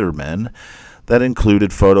and other men that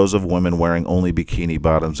included photos of women wearing only bikini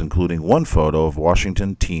bottoms, including one photo of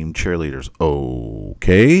Washington team cheerleaders.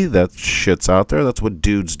 Okay, that shit's out there. That's what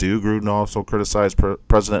dudes do. Gruden also criticized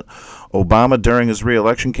President Obama during his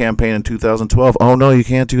re-election campaign in 2012. Oh, no, you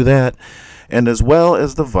can't do that. And as well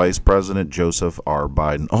as the Vice President Joseph R.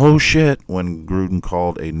 Biden. Oh, shit, when Gruden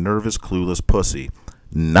called a nervous, clueless pussy.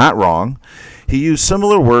 Not wrong. He used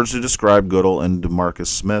similar words to describe Goodall and DeMarcus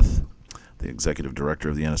Smith, the executive director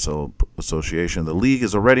of the NFL Association. The league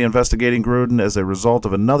is already investigating Gruden as a result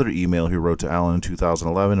of another email he wrote to Allen in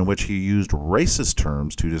 2011 in which he used racist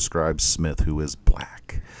terms to describe Smith, who is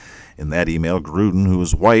black. In that email, Gruden, who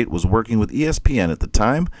is white, was working with ESPN at the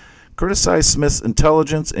time, criticized Smith's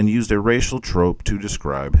intelligence, and used a racial trope to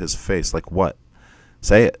describe his face. Like what?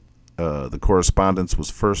 Say it. The correspondence was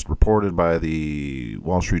first reported by the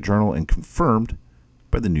Wall Street Journal and confirmed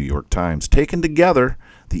by the New York Times. Taken together,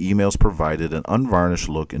 the emails provided an unvarnished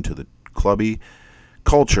look into the clubby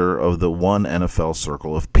culture of the one NFL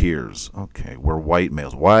circle of peers. Okay, where white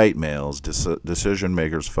males, decision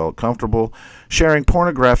makers felt comfortable sharing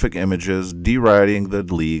pornographic images, deriding the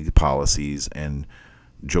league policies, and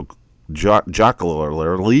jocularly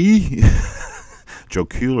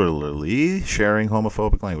sharing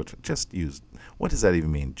homophobic language. Just use, what does that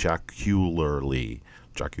even mean? Jocularly.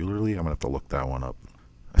 I'm going to have to look that one up.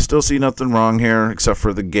 I still see nothing wrong here except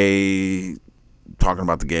for the gay, talking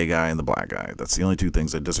about the gay guy and the black guy. That's the only two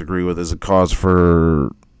things I disagree with as a cause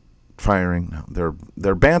for firing.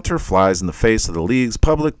 Their banter flies in the face of the league's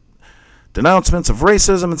public denouncements of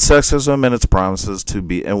racism and sexism and its promises to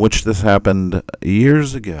be, in which this happened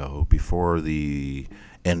years ago before the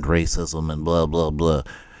end racism and blah, blah, blah.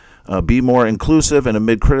 Be more inclusive, and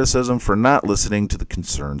amid criticism for not listening to the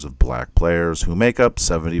concerns of black players who make up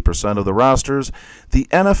 70% of the rosters, the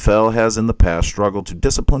NFL has in the past struggled to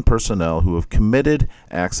discipline personnel who have committed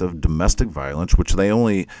acts of domestic violence, which they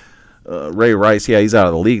only, Ray Rice, yeah, he's out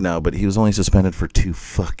of the league now, but he was only suspended for 2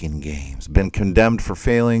 fucking games. Been condemned for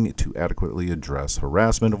failing to adequately address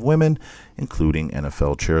harassment of women, including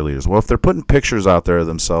NFL cheerleaders. Well, if they're putting pictures out there of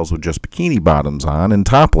themselves with just bikini bottoms on and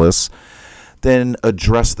topless, then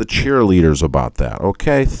address the cheerleaders about that.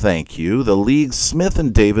 Okay, thank you. The league, Smith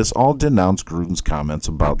and Davis all denounced Gruden's comments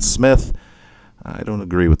about Smith. I don't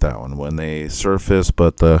agree with that one when they surfaced,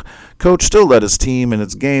 but the coach still led his team in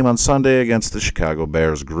its game on Sunday against the Chicago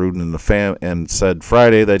Bears. Gruden and said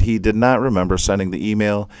Friday that he did not remember sending the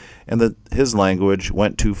email and that his language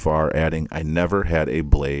went too far, adding, "I never had a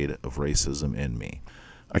blade of racism in me."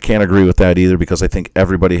 I can't agree with that either because I think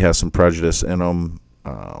everybody has some prejudice in them.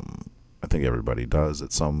 I think everybody does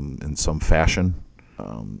in some fashion.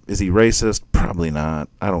 Is he racist? Probably not.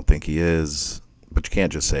 I don't think he is. But you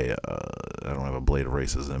can't just say, I don't have a blade of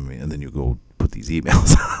racism, and then you go put these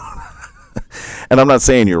emails out. And I'm not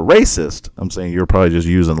saying you're racist. I'm saying you're probably just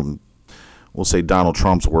using, we'll say, Donald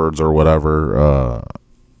Trump's words or whatever,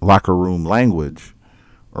 locker room language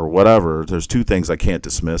or whatever. There's two things I can't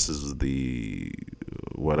dismiss is the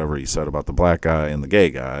whatever he said about the black guy and the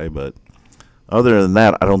gay guy, but Other than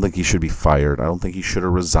that, I don't think he should be fired. I don't think he should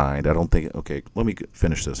have resigned. I don't think... Okay, let me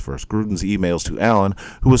finish this first. Gruden's emails to Allen,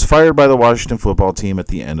 who was fired by the Washington football team at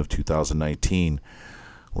the end of 2019,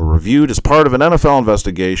 were reviewed as part of an NFL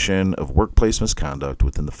investigation of workplace misconduct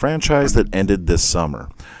within the franchise that ended this summer.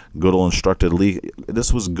 Goodell instructed league...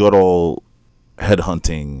 This was Goodell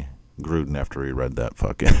headhunting Gruden after he read that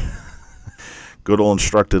fucking... Goodell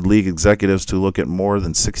instructed league executives to look at more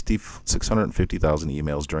than 650,000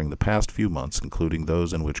 emails during the past few months, including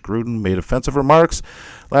those in which Gruden made offensive remarks.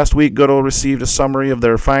 Last week, Goodell received a summary of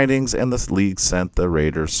their findings, and the league sent the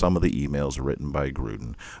Raiders some of the emails written by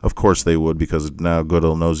Gruden. Of course they would, because now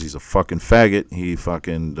Goodell knows he's a fucking faggot. He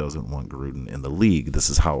fucking doesn't want Gruden in the league. This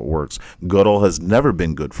is how it works. Goodell has never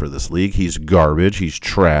been good for this league. He's garbage. He's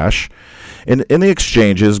trash. In the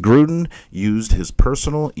exchanges, Gruden used his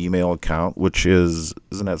personal email account, which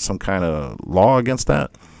isn't that some kind of law against that?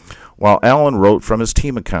 While Allen wrote from his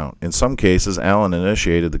team account. In some cases, Allen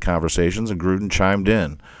initiated the conversations and Gruden chimed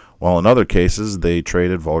in, while in other cases, they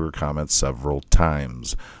traded vulgar comments several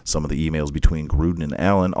times. Some of the emails between Gruden and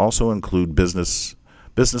Allen also include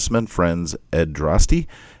businessman friends Ed Drosty,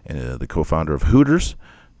 the co-founder of Hooters,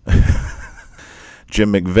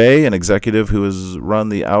 Jim McVeigh, an executive who has run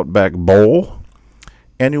the Outback Bowl,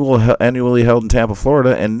 annually held in Tampa,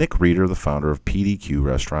 Florida, and Nick Reeder, the founder of PDQ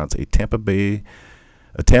Restaurants, a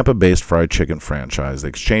Tampa-based fried chicken franchise. The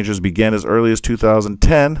exchanges began as early as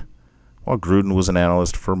 2010, while Gruden was an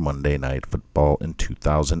analyst for Monday Night Football in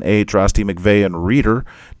 2008. Drosty, McVeigh, and Reeder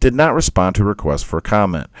did not respond to requests for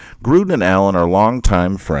comment. Gruden and Allen are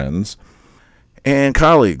longtime friends and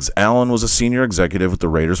colleagues. Allen was a senior executive with the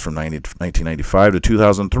Raiders from 1995 to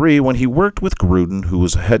 2003 when he worked with Gruden, who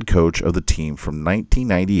was head coach of the team from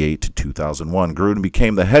 1998 to 2001. Gruden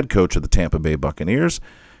became the head coach of the Tampa Bay Buccaneers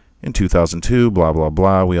in 2002, blah, blah,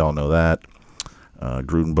 blah. We all know that.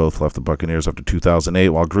 Gruden both left the Buccaneers after 2008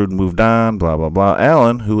 while Gruden moved on, blah, blah, blah.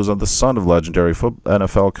 Allen, who was the son of legendary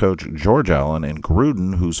NFL coach George Allen, and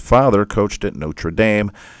Gruden, whose father coached at Notre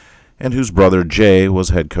Dame, and whose brother Jay was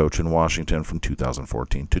head coach in Washington from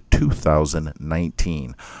 2014 to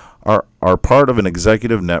 2019, are part of an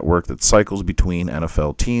executive network that cycles between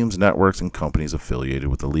NFL teams, networks, and companies affiliated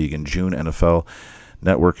with the league. In June, NFL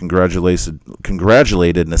Network congratulated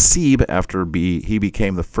Nassib after he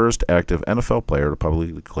became the first active NFL player to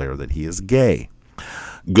publicly declare that he is gay.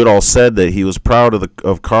 Goodall said that he was proud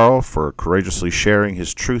of Carl for courageously sharing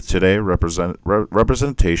his truth today.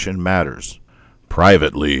 Representation matters.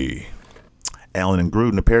 Privately, Allen and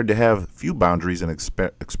Gruden appeared to have few boundaries in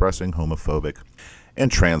expressing homophobic and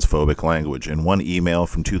transphobic language. In one email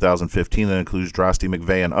from 2015 that includes Drosty,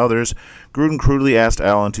 McVeigh, and others, Gruden crudely asked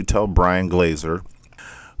Allen to tell Brian Glazer,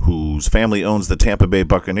 whose family owns the Tampa Bay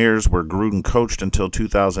Buccaneers, where Gruden coached until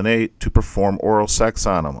 2008, to perform oral sex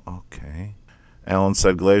on him. Okay. Allen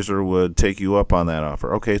said Glazer would take you up on that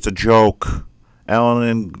offer. Okay, it's a joke. Allen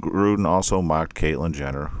and Gruden also mocked Caitlyn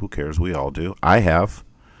Jenner. Who cares? We all do. I have.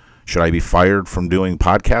 Should I be fired from doing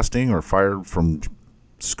podcasting or fired from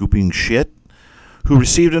scooping shit? Who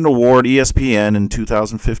received an award ESPN in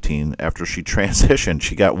 2015 after she transitioned.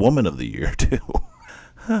 She got Woman of the Year, too.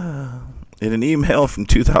 In an email from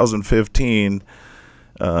 2015,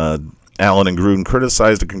 Allen and Gruden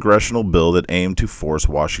criticized a congressional bill that aimed to force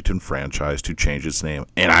Washington franchise to change its name.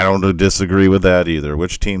 And I don't disagree with that either.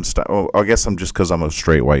 Which team... I guess I'm just because I'm a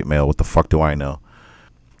straight white male. What the fuck do I know?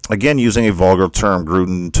 Again, using a vulgar term,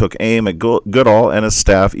 Gruden took aim at Goodall and his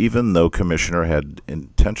staff, even though Commissioner had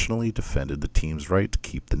intentionally defended the team's right to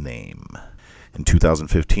keep the name. In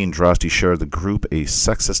 2015, Drosty shared the group a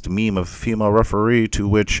sexist meme of a female referee, to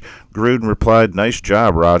which Gruden replied, "Nice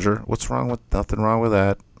job, Roger." What's wrong with... Nothing wrong with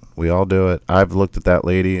that. We all do it. I've looked at that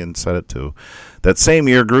lady and said it too. That same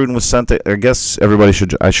year, Gruden was sent to... I guess everybody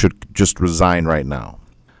should... I should just resign right now.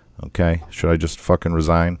 Okay? Should I just fucking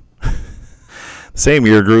resign? Same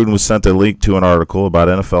year, Gruden was sent a link to an article about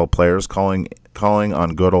NFL players calling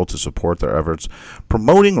on Goodall to support their efforts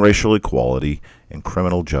promoting racial equality and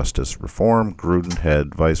criminal justice reform. Gruden had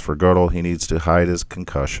advice for Goodall. He needs to hide his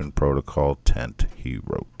concussion protocol tent, he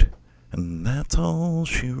wrote. And that's all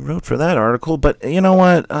she wrote for that article. But you know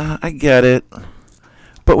what? I get it.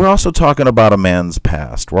 But we're also talking about a man's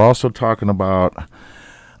past. We're also talking about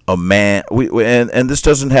a man. And this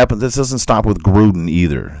doesn't happen. This doesn't stop with Gruden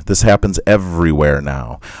either. This happens everywhere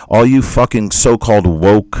now. All you fucking so-called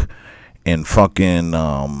woke and fucking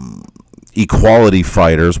equality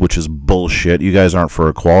fighters, which is bullshit. You guys aren't for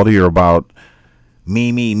equality. You're about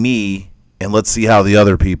me, And let's see how the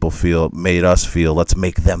other people made us feel. Let's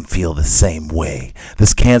make them feel the same way.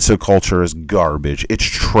 This cancel culture is garbage. It's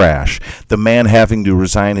trash. The man having to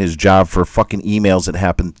resign his job for fucking emails that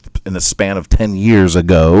happened in the span of 10 years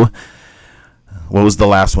ago. What was the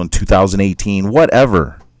last one? 2018?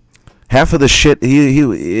 Whatever. Half of the shit,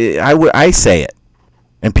 I say it.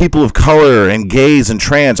 And people of color and gays and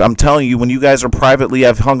trans, I'm telling you, when you guys are privately,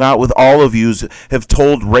 I've hung out with all of you, have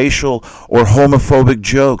told racial or homophobic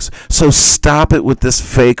jokes. So stop it with this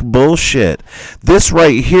fake bullshit. This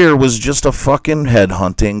right here was just a fucking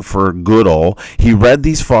headhunting for Goodall. He read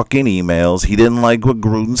these fucking emails. He didn't like what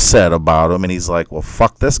Gruden said about him. And he's like, well,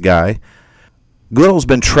 fuck this guy. Goodall's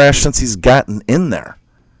been trashed since he's gotten in there.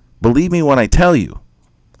 Believe me when I tell you.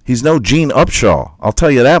 He's no Gene Upshaw. I'll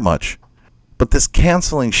tell you that much. But this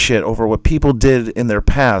canceling shit over what people did in their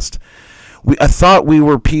past, I thought we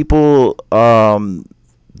were people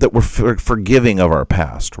that were forgiving of our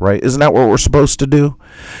past, right? Isn't that what we're supposed to do?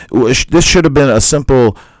 This should have been a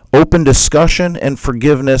simple open discussion and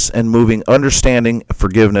forgiveness and understanding,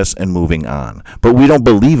 forgiveness, and moving on. But we don't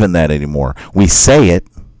believe in that anymore. We say it,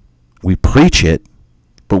 we preach it,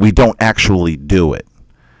 but we don't actually do it.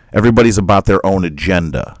 Everybody's about their own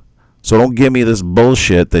agenda. So don't give me this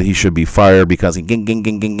bullshit that he should be fired because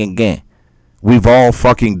he We've all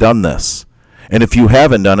fucking done this. And if you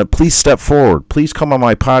haven't done it, please step forward. Please come on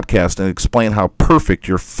my podcast and explain how perfect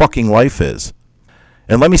your fucking life is.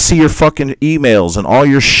 And let me see your fucking emails and all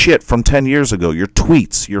your shit from 10 years ago, your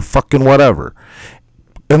tweets, your fucking whatever.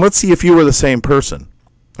 And let's see if you were the same person.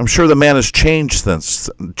 I'm sure the man has changed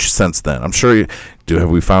since then. I'm sure have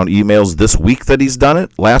we found emails this week that he's done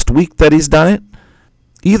it? Last week that he's done it?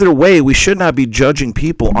 Either way, we should not be judging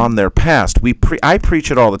people on their past. I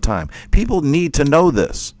preach it all the time. People need to know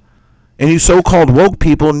this. And you so-called woke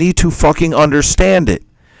people need to fucking understand it.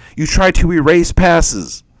 You try to erase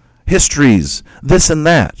pasts, histories, this and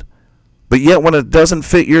that. But yet when it doesn't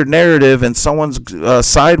fit your narrative and someone's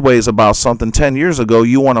sideways about something 10 years ago,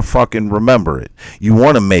 you want to fucking remember it. You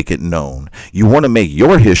want to make it known. You want to make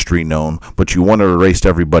your history known, but you want to erase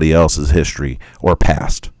everybody else's history or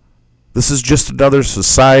past. This is just another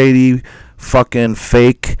society fucking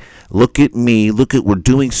fake. Look at me. Look at, we're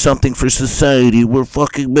doing something for society. We're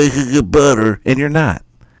fucking making it better. And you're not.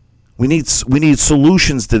 We need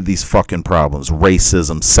solutions to these fucking problems.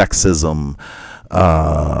 Racism, sexism,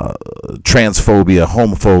 transphobia,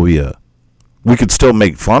 homophobia. We could still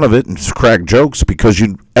make fun of it and crack jokes because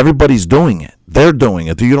everybody's doing it. They're doing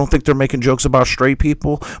it. You don't think they're making jokes about straight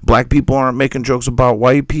people? Black people aren't making jokes about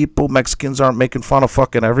white people? Mexicans aren't making fun of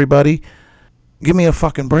fucking everybody? Give me a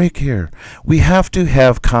fucking break here. We have to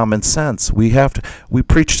have common sense. We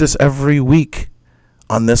preach this every week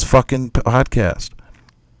on this fucking podcast.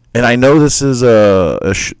 And I know this is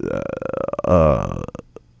a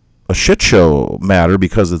shit show matter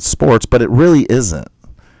because it's sports, but it really isn't.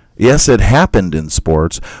 Yes, it happened in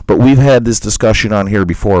sports, but we've had this discussion on here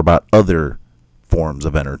before about other forms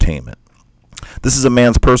of entertainment. This is a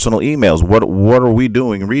man's personal emails. What are we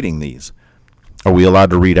doing reading these? Are we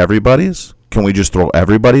allowed to read everybody's? Can we just throw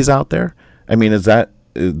everybody's out there? I mean,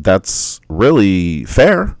 that's really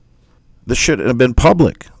fair? This should have been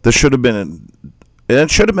public. This should have been, and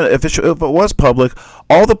it should have been, if it was public,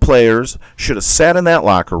 all the players should have sat in that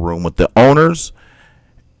locker room with the owners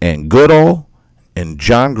and Goodall and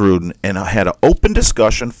John Gruden and had an open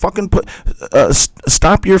discussion. Fucking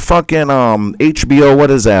stop your fucking HBO.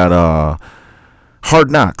 What is that?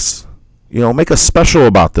 Hard Knocks. Make a special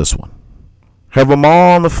about this one. Have them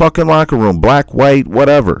all in the fucking locker room, black, white,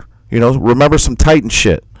 whatever. Remember some Titan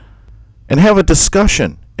shit, and have a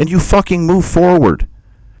discussion. And you fucking move forward,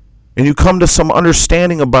 and you come to some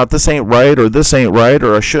understanding about this ain't right, or this ain't right,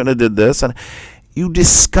 or I shouldn't have did this, and you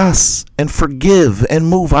discuss and forgive and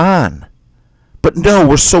move on. But no,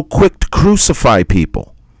 we're so quick to crucify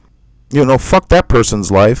people. Fuck that person's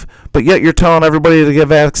life. But yet you're telling everybody to get a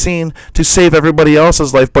vaccine to save everybody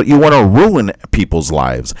else's life, but you want to ruin people's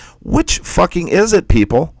lives. Which fucking is it,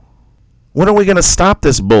 people? When are we going to stop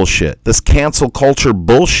this bullshit? This cancel culture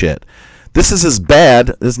bullshit. This is as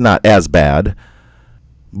bad. It's not as bad,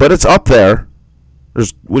 but it's up there.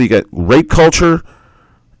 What do you got? Rape culture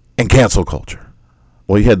and cancel culture.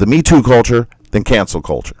 Well, you had the Me Too culture, then cancel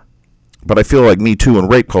culture. But I feel like Me Too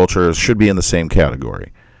and rape culture should be in the same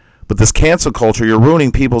category. But this cancel culture, you're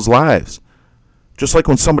ruining people's lives. Just like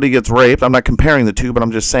when somebody gets raped, I'm not comparing the two, but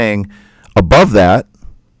I'm just saying above that,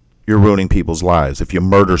 you're ruining people's lives. If you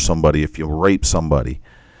murder somebody, if you rape somebody.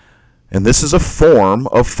 And this is a form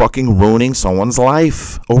of fucking ruining someone's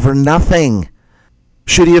life over nothing.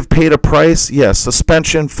 Should he have paid a price? Yes.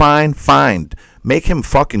 Suspension, fine, fined. Make him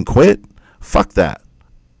fucking quit? Fuck that.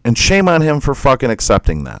 And shame on him for fucking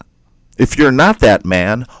accepting that. If you're not that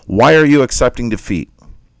man, why are you accepting defeat?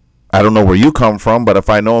 I don't know where you come from, but if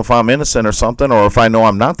I'm innocent or something, or if I know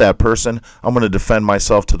I'm not that person, I'm going to defend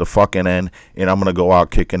myself to the fucking end, and I'm going to go out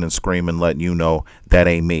kicking and screaming, letting you know that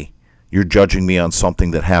ain't me. You're judging me on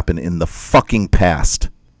something that happened in the fucking past.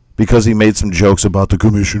 Because he made some jokes about the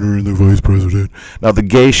commissioner and the vice president. Now, the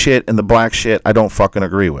gay shit and the black shit, I don't fucking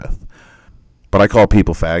agree with. But I call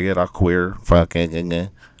people faggot, or queer, fucking.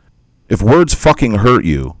 If words fucking hurt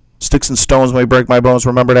you, sticks and stones may break my bones.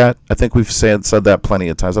 Remember that? I think we've said that plenty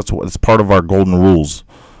of times. It's part of our golden rules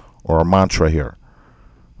or our mantra here.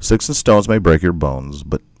 Sticks and stones may break your bones,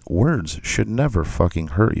 but words should never fucking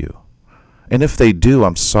hurt you. And if they do,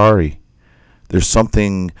 I'm sorry. There's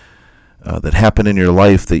something that happened in your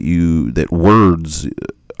life that words.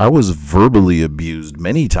 I was verbally abused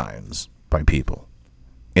many times by people,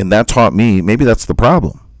 and that taught me. Maybe that's the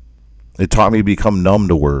problem. It taught me to become numb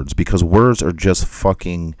to words, because words are just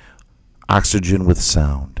fucking oxygen with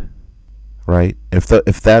sound, right?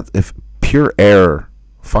 If pure air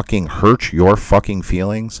fucking hurts your fucking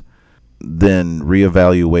feelings, then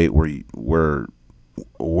reevaluate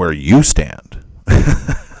where you stand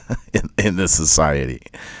in this society,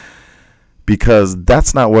 because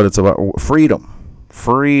that's not what it's about. Freedom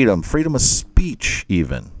of speech,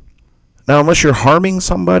 even. Now, unless you're harming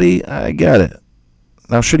somebody, I get it.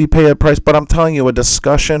 Now, should he pay a price? But I'm telling you, a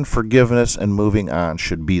discussion, forgiveness, and moving on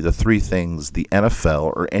should be the three things the NFL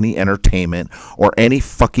or any entertainment or any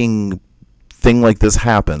fucking thing like this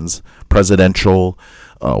happens, presidential,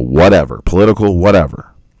 whatever, political,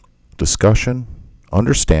 whatever. Discussion,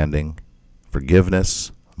 understanding,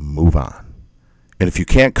 forgiveness, move on. And if you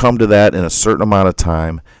can't come to that in a certain amount of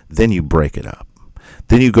time, then you break it up.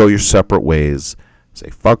 Then you go your separate ways, say,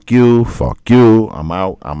 fuck you, I'm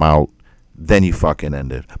out. Then you fucking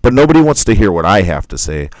end it. But nobody wants to hear what I have to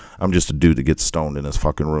say. I'm just a dude that gets stoned in his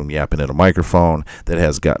fucking room yapping at a microphone that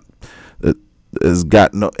has got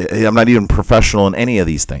no. I'm not even professional in any of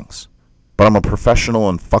these things. But I'm a professional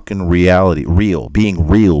in fucking being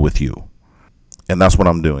real with you. And that's what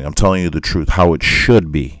I'm doing. I'm telling you the truth, how it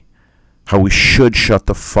should be. How we should shut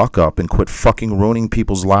the fuck up and quit fucking ruining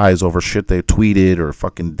people's lives over shit they tweeted or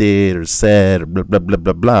fucking did or said or blah, blah, blah,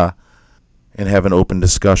 blah, blah. And have an open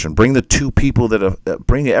discussion. Bring the two people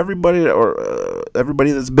bring everybody or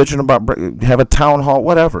everybody that's bitching about, have a town hall,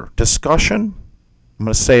 whatever. Discussion. I'm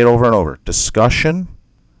going to say it over and over. Discussion,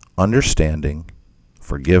 understanding,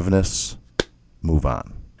 forgiveness, move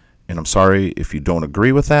on. And I'm sorry if you don't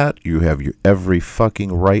agree with that. You have every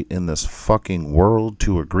fucking right in this fucking world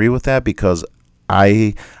to agree with that, because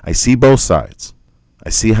I see both sides. I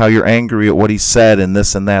see how you're angry at what he said and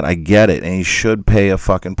this and that. I get it. And he should pay a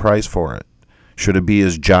fucking price for it. Should it be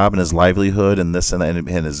his job and his livelihood and this and that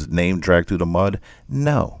and his name dragged through the mud?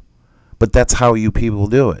 No. But that's how you people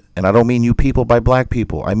do it. And I don't mean you people by black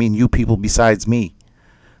people. I mean you people besides me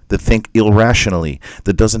that think irrationally,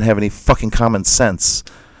 that doesn't have any fucking common sense,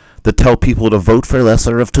 that tell people to vote for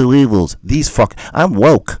lesser of two evils. I'm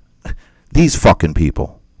woke. These fucking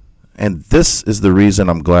people. And this is the reason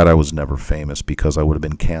I'm glad I was never famous, because I would have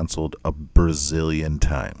been canceled a bazillion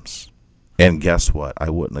times. And guess what? I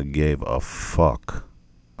wouldn't have gave a fuck.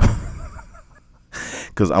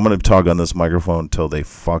 Because I'm going to talk on this microphone until they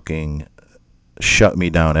fucking shut me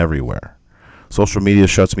down everywhere. Social media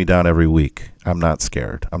shuts me down every week. I'm not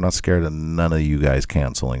scared. I'm not scared of none of you guys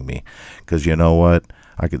canceling me. Because you know what?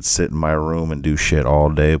 I could sit in my room and do shit all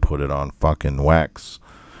day, put it on fucking wax,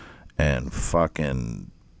 and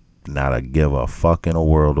fucking not a give a fuck in a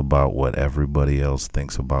world about what everybody else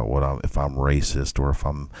thinks about if I'm racist or if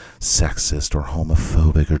I'm sexist or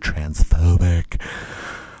homophobic or transphobic.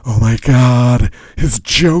 Oh my God, his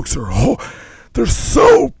jokes are they're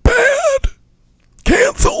so bad.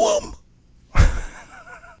 Cancel them.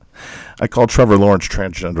 I call Trevor Lawrence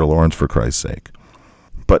transgender Lawrence, for Christ's sake.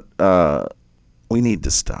 But we need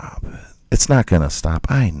to stop. It's not going to stop,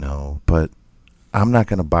 I know, but I'm not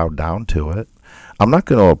going to bow down to it. I'm not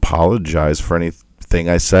going to apologize for anything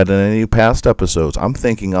I said in any past episodes. I'm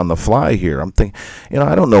thinking on the fly here. I'm thinking,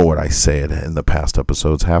 I don't know what I say in the past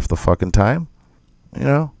episodes half the fucking time.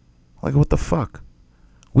 Like what the fuck?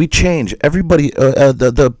 We change. Everybody,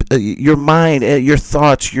 your mind, your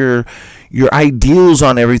thoughts, your ideals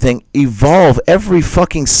on everything evolve every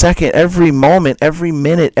fucking second, every moment, every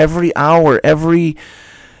minute, every hour, every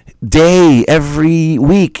day, every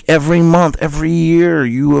week, every month, every year.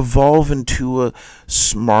 You evolve into a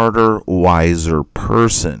smarter, wiser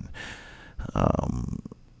person.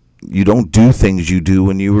 You don't do things you do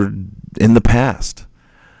when you were in the past.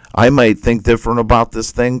 I might think different about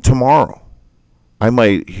this thing tomorrow. I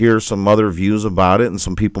might hear some other views about it, and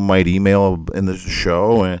some people might email in the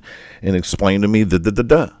show and explain to me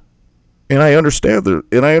and I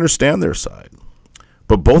understand their side.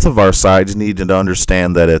 But both of our sides need to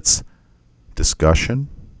understand that it's discussion,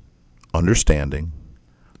 understanding,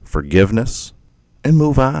 forgiveness, and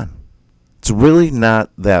move on. It's really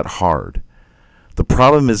not that hard. The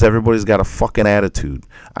problem is everybody's got a fucking attitude.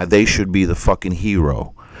 They should be the fucking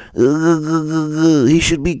hero. He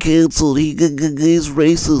should be canceled. He's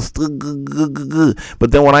racist.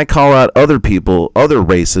 But then when I call out other people, other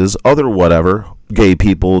races, other whatever, gay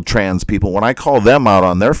people, trans people, when I call them out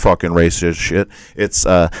on their fucking racist shit, it's,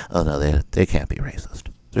 oh no, they can't be racist.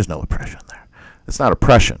 There's no oppression there. It's not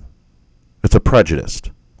oppression. It's a prejudice.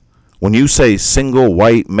 When you say single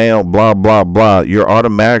white male blah blah blah, you're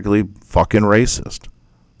automatically fucking racist.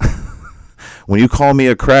 When you call me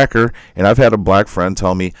a cracker, and I've had a black friend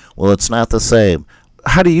tell me, well, it's not the same.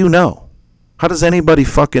 How do you know? How does anybody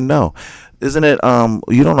fucking know? Isn't it,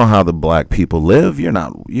 you don't know how the black people live. You're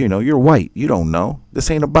not, you're white. You don't know. This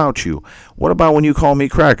ain't about you. What about when you call me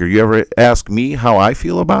cracker? You ever ask me how I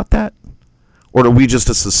feel about that? Or do we just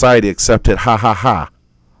as society accept it, ha ha ha,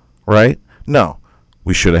 right? No.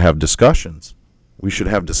 We should have discussions. We should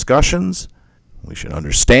have discussions. We should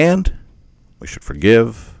understand. We should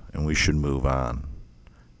forgive. And we should move on.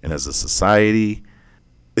 And as a society,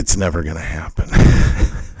 it's never going to happen.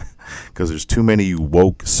 Because there's too many you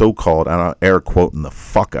woke, so-called, I'm air quoting the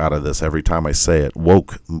fuck out of this every time I say it,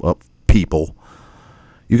 woke up people.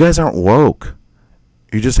 You guys aren't woke.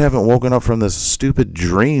 You just haven't woken up from this stupid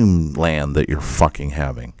dreamland that you're fucking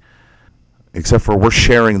having. Except for we're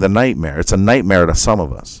sharing the nightmare. It's a nightmare to some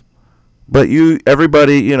of us. But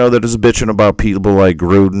everybody, that is bitching about people like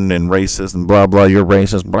Gruden and racist and blah, blah, you're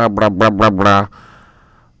racist, blah, blah, blah, blah, blah.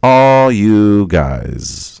 All you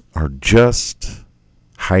guys are just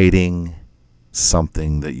hiding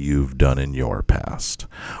something that you've done in your past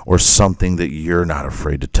or something that you're not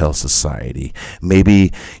afraid to tell society.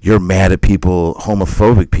 Maybe you're mad at people,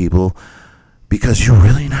 homophobic people, because you're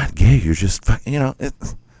really not gay. You're just,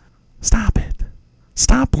 stop it.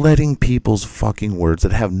 Stop letting people's fucking words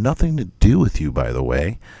that have nothing to do with you, by the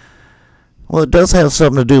way. Well, it does have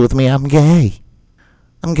something to do with me. I'm gay.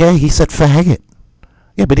 I'm gay. He said faggot.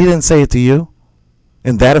 Yeah, but he didn't say it to you.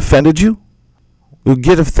 And that offended you? Well,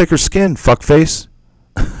 get a thicker skin, fuckface.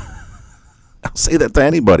 I'll say that to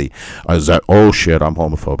anybody. Oh shit, I'm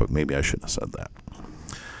homophobic. Maybe I shouldn't have said that.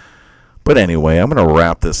 But anyway, I'm going to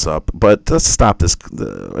wrap this up. But let's stop this.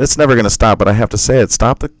 It's never going to stop, but I have to say it.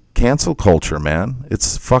 Stop the cancel culture, man.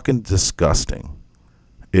 It's fucking disgusting.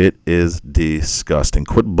 It is disgusting.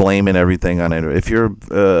 Quit blaming everything on it. If you're,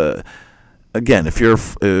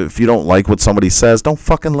 if you don't like what somebody says, don't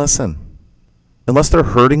fucking listen. Unless they're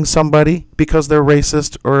hurting somebody because they're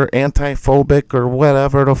racist or anti-phobic or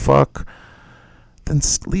whatever the fuck, then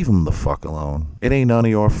leave them the fuck alone. It ain't none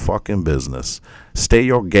of your fucking business. Stay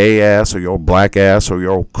your gay ass or your black ass or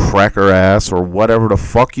your cracker ass or whatever the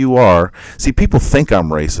fuck you are. See, people think I'm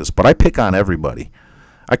racist, but I pick on everybody.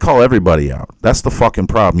 I call everybody out. That's the fucking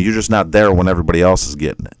problem. You're just not there when everybody else is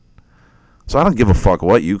getting it. So I don't give a fuck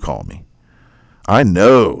what you call me. I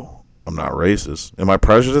know I'm not racist. Am I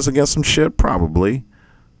prejudiced against some shit? Probably.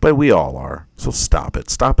 But we all are. So stop it.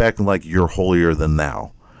 Stop acting like you're holier than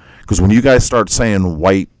thou. Because when you guys start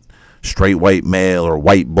saying straight white male or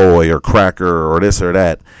white boy or cracker or this or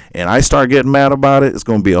that, and I start getting mad about it, it's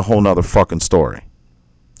going to be a whole nother fucking story.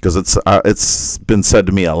 Because it's been said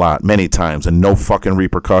to me a lot, many times, and no fucking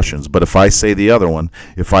repercussions. But if I say the other one,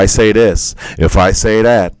 if I say this, if I say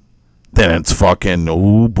that, then it's fucking,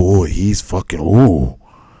 oh boy, he's fucking, ooh.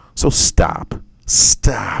 So stop.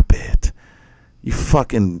 Stop it.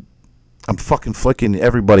 I'm fucking flicking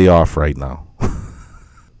everybody off right now.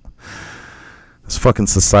 This fucking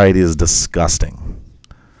society is disgusting.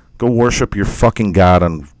 Go worship your fucking God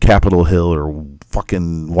on Capitol Hill or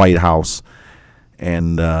fucking White House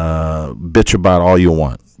and bitch about all you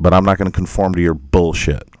want. But I'm not going to conform to your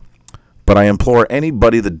bullshit. But I implore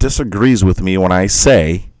anybody that disagrees with me when I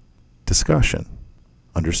say discussion,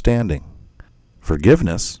 understanding,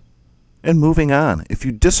 forgiveness, and moving on. If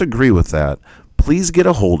you disagree with that, please get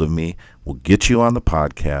a hold of me. We'll get you on the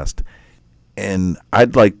podcast. And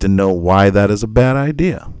I'd like to know why that is a bad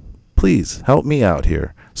idea. Please help me out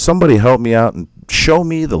here. Somebody help me out and show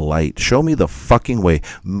me the light. Show me the fucking way.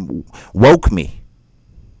 Woke me.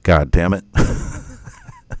 God damn it.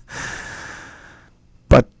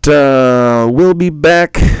 But we'll be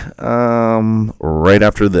back right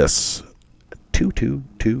after this.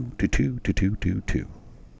 222222222.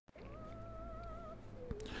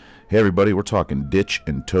 Hey everybody, we're talking Ditch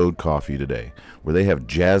and Toad Coffee today, where they have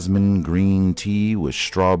jasmine green tea with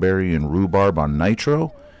strawberry and rhubarb on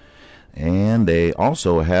nitro. And they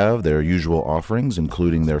also have their usual offerings,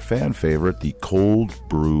 including their fan favorite, the cold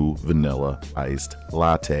brew vanilla iced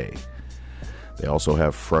latte. They also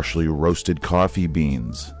have freshly roasted coffee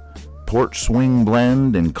beans, Port Swing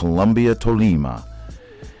blend, and Columbia Tolima.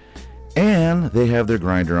 And they have their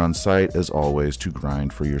grinder on site, as always, to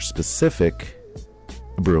grind for your specific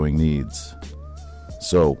brewing needs.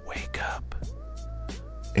 So wake up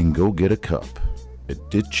and go get a cup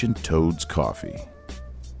at Ditch and Toad's Coffee.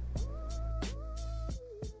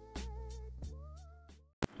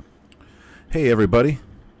 Hey everybody,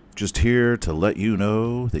 just here to let you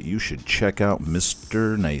know that you should check out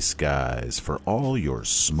Mr. Nice Guys for all your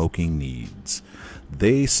smoking needs.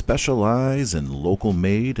 They specialize in local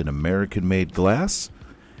made and American made glass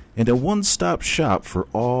and a one-stop shop for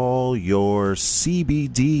all your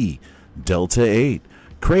CBD, Delta 8,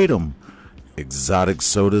 Kratom, exotic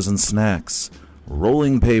sodas and snacks,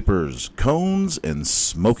 rolling papers, cones, and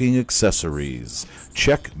smoking accessories.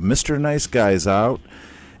 Check Mr. Nice Guys out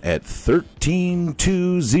at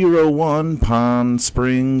 13201 Pond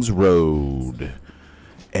Springs Road.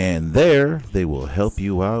 And there they will help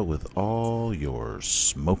you out with all your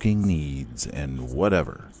smoking needs and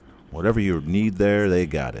whatever you need there, they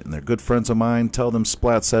got it. And they're good friends of mine. Tell them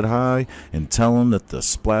Splat said hi, and tell them that the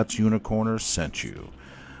Splats Unicorner sent you.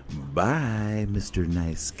 Bye, Mr.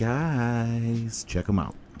 Nice Guys. Check them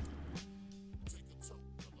out.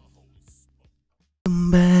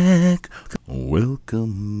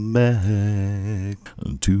 Welcome back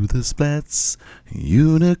to the Splats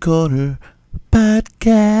Unicorner Podcast.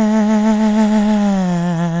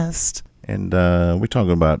 And we're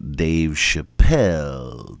talking about Dave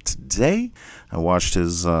Chappelle today. I watched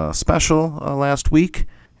his special last week,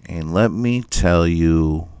 and let me tell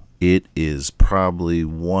you, it is probably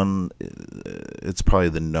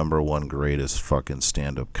the number one greatest fucking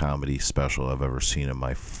stand-up comedy special I've ever seen in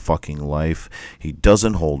my fucking life. He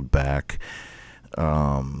doesn't hold back.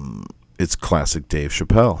 It's classic Dave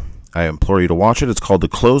Chappelle. I implore you to watch it. It's called The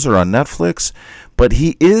Closer on Netflix, but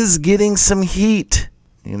he is getting some heat.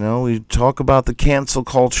 You know, we talk about the cancel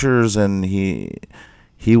cultures, and he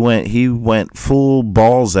went full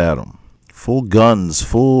balls at them, full guns,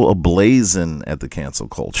 full ablazing at the cancel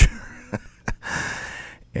culture.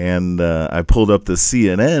 And I pulled up the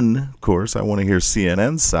CNN. Of course, I want to hear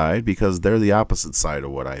CNN's side because they're the opposite side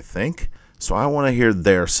of what I think. So I want to hear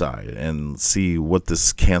their side and see what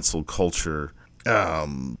this cancel culture,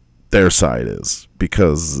 their side is,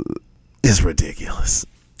 because it's ridiculous.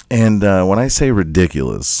 And when I say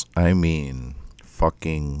ridiculous, I mean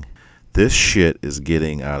fucking, this shit is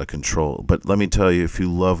getting out of control. But let me tell you, if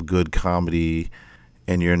you love good comedy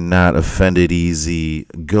and you're not offended easy,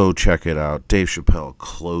 go check it out. Dave Chappelle,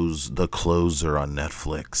 The Closer on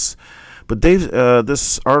Netflix. But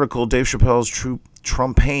this article, Dave Chappelle's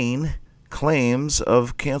Trumpain claims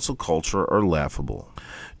of cancel culture are laughable.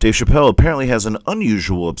 Dave Chappelle apparently has an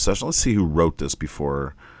unusual obsession. Let's see who wrote this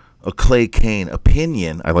before. A Clay Kane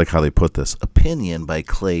opinion. I like how they put this. Opinion by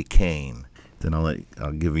Clay Kane. Then I'll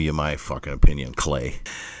give you my fucking opinion, Clay.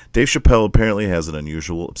 Dave Chappelle apparently has an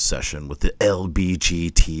unusual obsession with the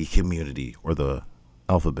LBGT community, or the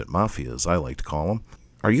Alphabet Mafia, as I like to call them.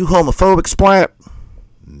 Are you homophobic, Splat?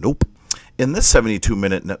 Nope. In this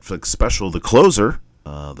 72-minute Netflix special, The Closer,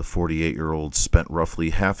 the 48-year-old spent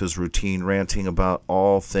roughly half his routine ranting about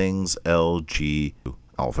all things LG,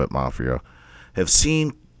 Alphabet Mafia, have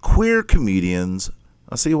seen queer comedians.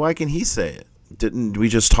 I see, why can he say it? Didn't we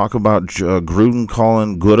just talk about Gruden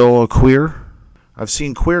calling Goodall a queer? I've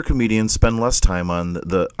seen queer comedians spend less time on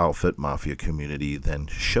the Alphabet Mafia community than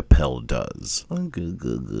Chappelle does.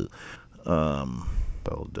 Chappelle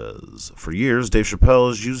does. For years, Dave Chappelle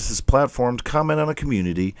has used his platform to comment on a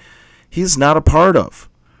community he's not a part of.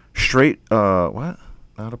 What?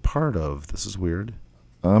 Not a part of. This is weird.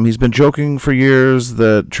 He's been joking for years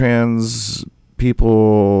that trans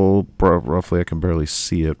people, roughly, I can barely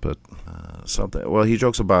see it, but something. Well, he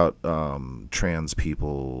jokes about trans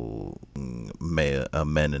people,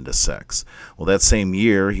 men into sex. Well, that same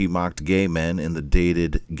year, he mocked gay men in the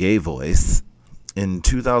dated Gay Voice. In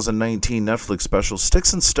 2019 Netflix special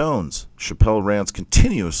Sticks and Stones, Chappelle rants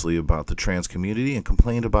continuously about the trans community and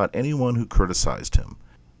complained about anyone who criticized him.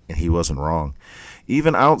 And he wasn't wrong.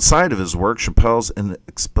 Even outside of his work, Chappelle's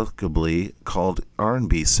inexplicably called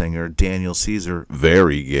R&B singer Daniel Caesar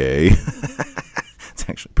very gay. It's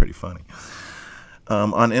actually pretty funny.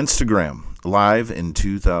 On Instagram Live in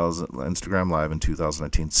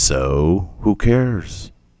 2019. So, who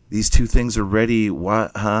cares? These two things are ready.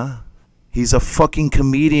 What? Huh? He's a fucking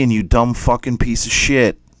comedian, you dumb fucking piece of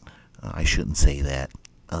shit. I shouldn't say that.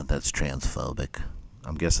 That's transphobic.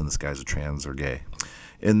 I'm guessing this guy's a trans or gay.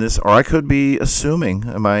 In this, or I could be assuming,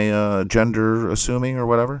 am I gender assuming or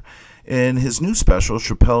whatever? In his new special,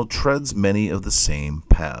 Chappelle treads many of the same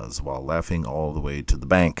paths while laughing all the way to the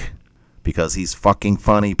bank. Because he's fucking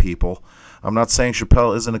funny, people. I'm not saying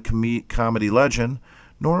Chappelle isn't a comedy legend,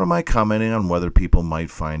 nor am I commenting on whether people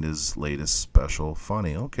might find his latest special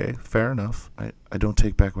funny. Okay, fair enough. I don't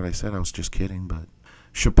take back what I said. I was just kidding, but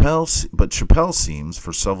Chappelle seems,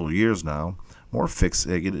 for several years now, more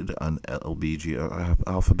fixated on LBG,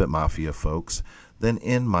 Alphabet Mafia folks, than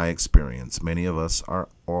in my experience. Many of us are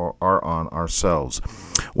on ourselves.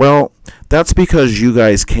 Well, that's because you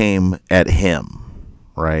guys came at him,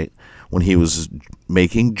 right? When he was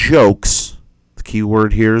making jokes, the key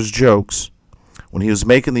word here is jokes. When he was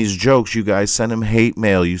making these jokes, you guys sent him hate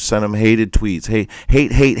mail. You sent him hated tweets. Hate.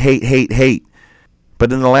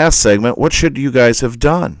 But in the last segment, what should you guys have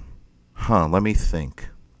done? Let me think.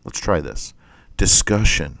 Let's try this.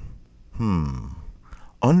 Discussion.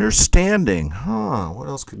 Understanding. What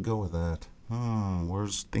else could go with that?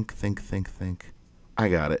 Where's think. I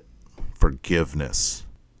got it. Forgiveness.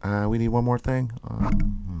 We need one more thing.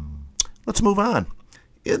 Let's move on.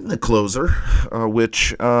 In the closer,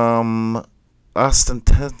 which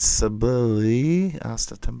ostensibly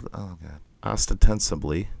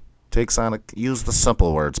takes on use the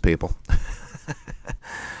simple words, people.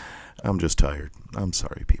 I'm just tired. I'm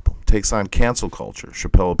sorry, people. Takes on cancel culture.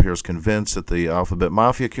 Chappelle appears convinced that the Alphabet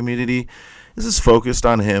Mafia community is as focused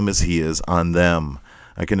on him as he is on them.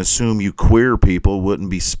 I can assume you queer people wouldn't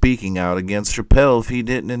be speaking out against Chappelle if he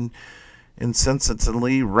didn't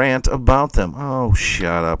insensately rant about them. Oh,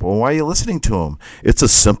 shut up. Well, why are you listening to him? It's a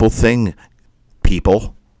simple thing,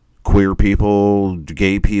 people. Queer people,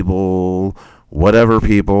 gay people, whatever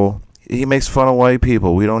people. He makes fun of white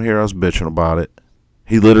people. We don't hear us bitching about it.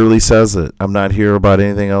 He literally says it. I'm not here about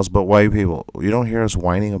anything else but white people. You don't hear us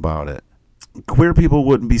whining about it. Queer people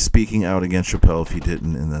wouldn't be speaking out against Chappelle if he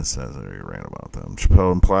didn't unnecessarily rant about them.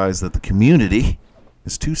 Chappelle implies that the community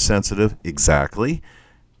is too sensitive, exactly,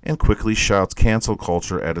 and quickly shouts cancel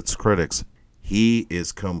culture at its critics. He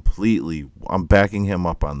is completely, I'm backing him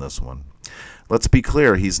up on this one. Let's be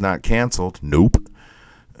clear, he's not canceled. Nope.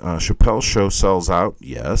 Chappelle's show sells out.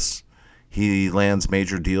 Yes. He lands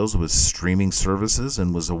major deals with streaming services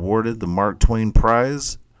and was awarded the Mark Twain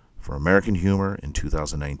Prize for American Humor in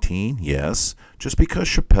 2019. Yes. Just because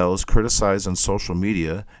Chappelle is criticized on social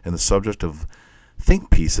media and the subject of think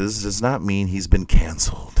pieces does not mean he's been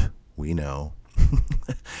canceled. We know.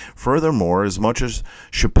 Furthermore, as much as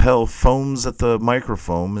Chappelle foams at the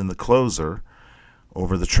microphone in the closer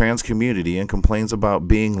over the trans community and complains about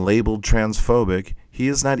being labeled transphobic, he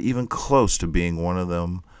is not even close to being one of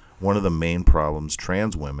the main problems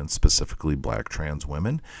trans women, specifically black trans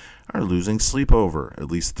women, are losing sleep over. At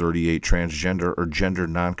least 38 transgender or gender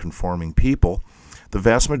nonconforming people, the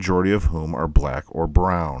vast majority of whom are black or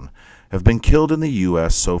brown, have been killed in the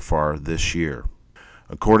U.S. so far this year,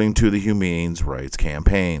 according to the Humane Rights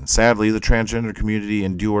Campaign. Sadly, the transgender community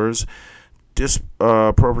endures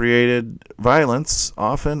disproportionate violence,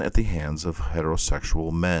 often at the hands of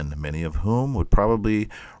heterosexual men, many of whom would probably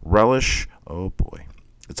relish, oh boy,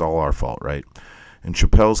 it's all our fault, right? And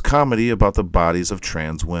Chappelle's comedy about the bodies of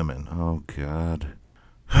trans women. Oh, God.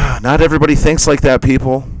 Not everybody thinks like that,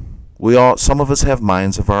 people. Some of us have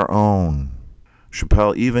minds of our own.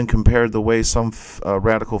 Chappelle even compared the way some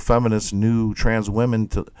radical feminists knew trans women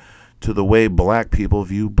to the way black people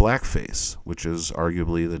view blackface, which is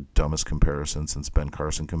arguably the dumbest comparison since Ben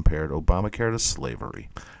Carson compared Obamacare to slavery.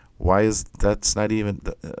 Why is that's not even...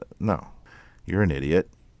 no, you're an idiot.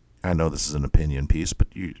 I know this is an opinion piece, but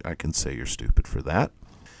I can say you're stupid for that.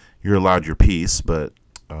 You're allowed your piece, but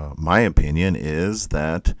my opinion is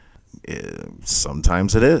that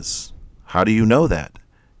sometimes it is. How do you know that?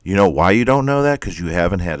 You know why you don't know that? Because you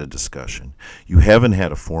haven't had a discussion. You haven't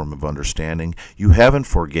had a form of understanding. You haven't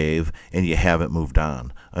forgave, and you haven't moved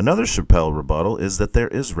on. Another Chappelle rebuttal is that there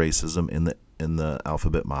is racism in the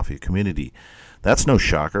Alphabet Mafia community. That's no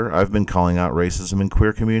shocker. I've been calling out racism in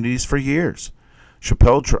queer communities for years.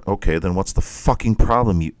 Chappelle, okay, then what's the fucking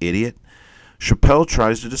problem, you idiot? Chappelle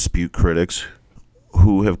tries to dispute critics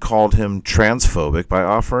who have called him transphobic by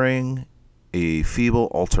offering a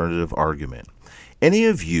feeble alternative argument. Any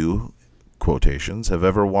of you, quotations, have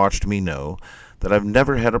ever watched me know that I've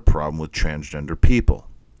never had a problem with transgender people.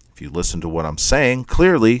 If you listen to what I'm saying,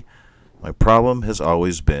 clearly, my problem has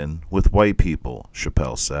always been with white people,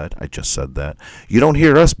 Chappelle said. I just said that. You don't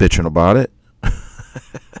hear us bitching about it.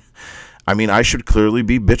 I mean, I should clearly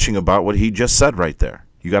be bitching about what he just said right there.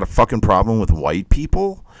 You got a fucking problem with white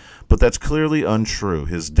people? But that's clearly untrue.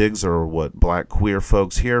 His digs are what black queer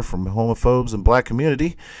folks hear from homophobes and black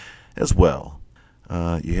community as well.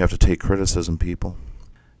 You have to take criticism, people.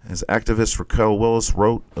 As activist Raquel Willis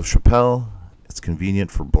wrote of Chappelle, it's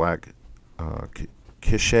convenient for black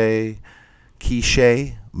cliché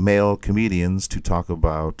male comedians to talk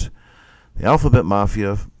about the Alphabet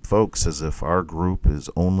Mafia folks as if our group is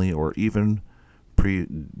only or even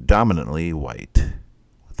predominantly white.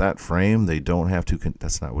 With that frame, they don't have to,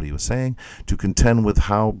 that's not what he was saying, to contend with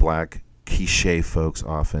how black cliché folks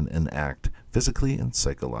often enact physically and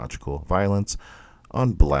psychological violence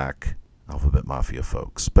on black Alphabet Mafia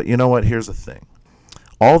folks. But you know what? Here's the thing.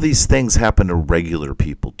 All these things happen to regular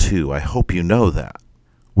people too. I hope you know that.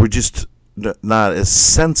 We're just not as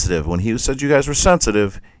sensitive. When he said you guys were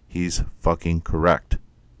sensitive, he's fucking correct.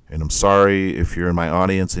 And I'm sorry if you're in my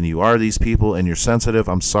audience and you are these people and you're sensitive.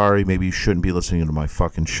 I'm sorry. Maybe you shouldn't be listening to my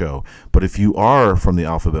fucking show. But if you are from the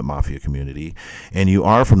Alphabet Mafia community and you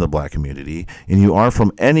are from the black community and you are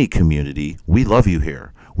from any community, we love you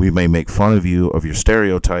here. We may make fun of you, of your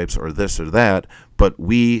stereotypes or this or that, but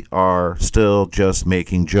we are still just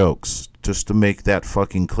making jokes. Just to make that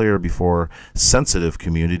fucking clear before sensitive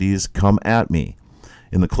communities come at me.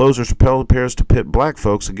 In the closer, Chappelle appears to pit black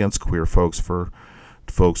folks against queer folks for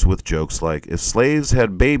folks with jokes like, if slaves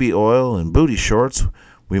had baby oil and booty shorts,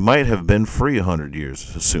 we might have been free 100 years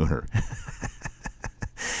sooner.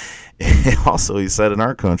 Also, he said, in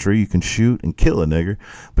our country, you can shoot and kill a nigger,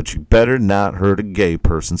 but you better not hurt a gay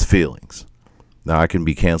person's feelings. Now, I can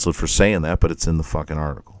be canceled for saying that, but it's in the fucking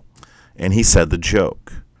article. And he said the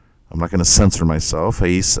joke. I'm not going to censor myself.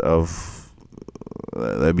 That'd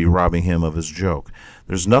be robbing him of his joke.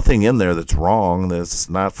 There's nothing in there that's wrong, that's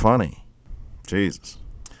not funny. Jesus.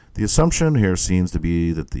 The assumption here seems to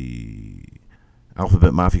be that the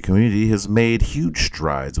Alphabet Mafia community has made huge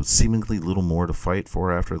strides with seemingly little more to fight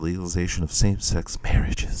for after legalization of same-sex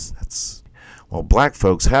marriages. While black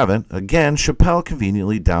folks haven't. Again, Chappelle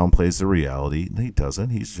conveniently downplays the reality. He doesn't.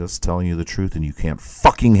 He's just telling you the truth and you can't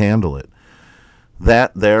fucking handle it.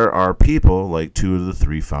 That there are people like 2 of the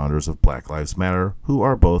 3 founders of Black Lives Matter who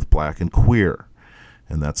are both black and queer.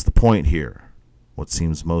 And that's the point here. What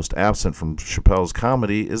seems most absent from Chappelle's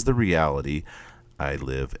comedy is the reality I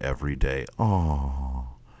live every day. Oh,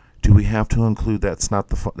 do we have to include that?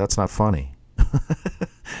 That's not funny.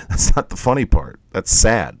 That's not the funny part. That's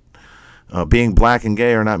sad. Being black and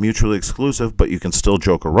gay are not mutually exclusive, but you can still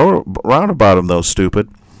joke around about them, though, stupid.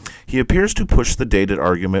 He appears to push the dated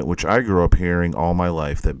argument, which I grew up hearing all my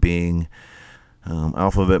life, that being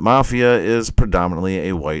Alphabet Mafia is predominantly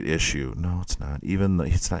a white issue. No, it's not.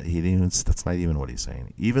 That's not even what he's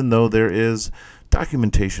saying. Even though there is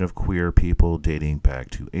documentation of queer people dating back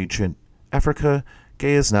to ancient Africa,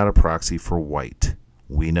 gay is not a proxy for white.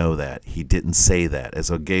 We know that. He didn't say that. As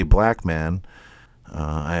a gay black man,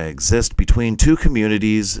 I exist between 2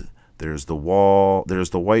 communities. There's the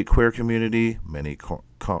white queer community, many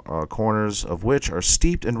corners of which are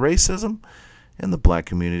steeped in racism, and the black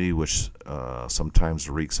community, which sometimes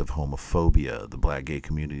reeks of homophobia. The black gay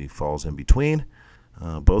community falls in between.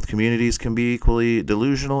 Both communities can be equally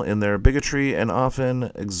delusional in their bigotry and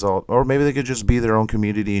often exalt, or maybe they could just be their own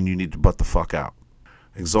community and you need to butt the fuck out.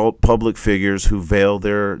 Exalt public figures who veil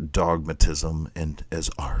their dogmatism and as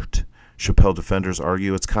art. Chappelle defenders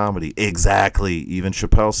argue it's comedy. Exactly. Even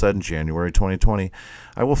Chappelle said in January 2020,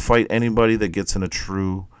 I will fight anybody that gets in a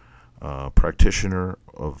true practitioner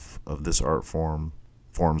of this art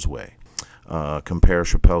form's way. Compare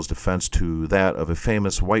Chappelle's defense to that of a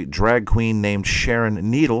famous white drag queen named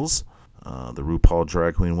Sharon Needles. The RuPaul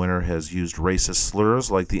Drag Queen winner has used racist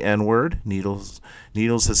slurs like the N-word. Needles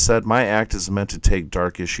has said, my act is meant to take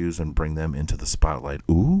dark issues and bring them into the spotlight.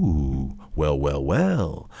 Ooh,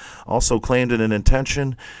 well. Also claimed in an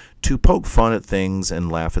intention to poke fun at things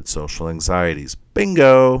and laugh at social anxieties.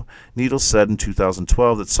 Bingo! Needles said in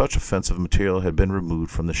 2012 that such offensive material had been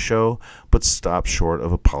removed from the show, but stopped short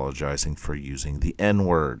of apologizing for using the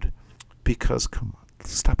N-word. Because, come on,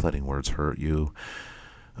 stop letting words hurt you.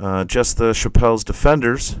 Just the Chappelle's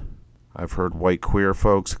defenders. I've heard white queer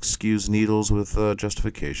folks excuse Needles with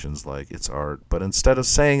justifications like it's art, but instead of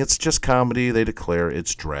saying it's just comedy, they declare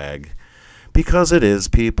it's drag. Because it is,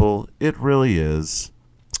 people. It really is.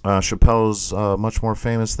 Chappelle's much more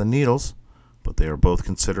famous than Needles, but they are both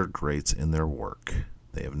considered greats in their work.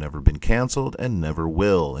 They have never been canceled and never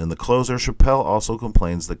will. In the closer, Chappelle also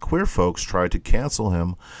complains that queer folks tried to cancel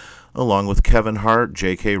him, along with Kevin Hart,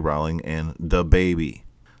 J.K. Rowling, and DaBaby.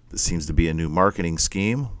 This seems to be a new marketing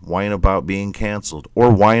scheme. Whine about being canceled.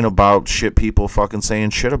 Or whine about shit people fucking saying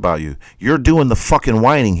shit about you. You're doing the fucking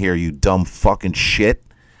whining here, you dumb fucking shit.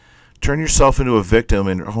 Turn yourself into a victim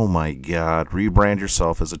and, oh my God, rebrand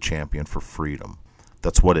yourself as a champion for freedom.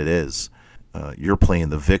 That's what it is. You're playing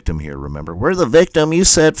the victim here, remember? We're the victim. You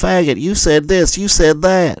said faggot. You said this. You said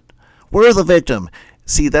that. We're the victim.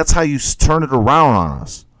 See, that's how you turn it around on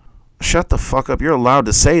us. Shut the fuck up. You're allowed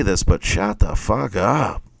to say this, but shut the fuck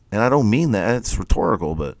up. And I don't mean that. It's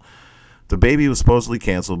rhetorical, but the baby was supposedly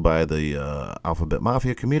canceled by the Alphabet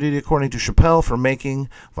Mafia community, according to Chappelle, for making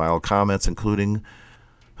vile comments, including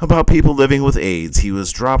about people living with AIDS. He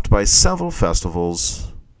was dropped by several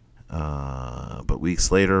festivals, but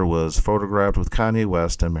weeks later was photographed with Kanye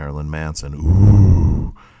West and Marilyn Manson.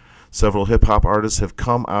 Ooh. Several hip-hop artists have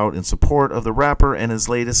come out in support of the rapper, and his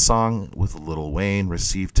latest song with Lil Wayne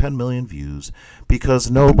received 10 million views because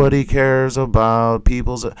nobody cares about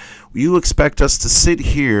people's... You expect us to sit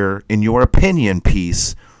here in your opinion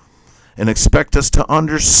piece and expect us to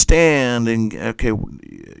understand, and okay,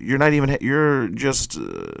 you're just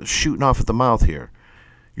shooting off at the mouth here.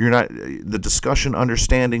 You're not the discussion,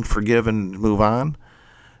 understanding, forgive, and move on.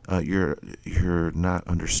 You're not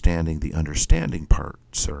understanding the understanding part,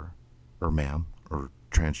 sir, or ma'am, or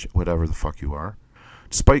trans, whatever the fuck you are.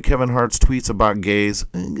 Despite Kevin Hart's tweets about gays,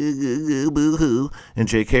 boo-hoo, and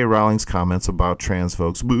J.K. Rowling's comments about trans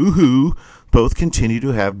folks, boo-hoo, both continue to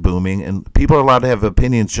have booming, and people are allowed to have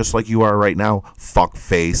opinions just like you are right now,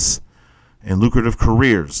 fuckface, and lucrative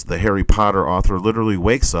careers. The Harry Potter author literally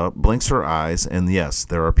wakes up, blinks her eyes, and yes,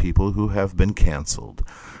 there are people who have been canceled,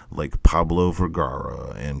 like Pablo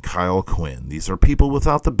Vergara and Kyle Quinn. These are people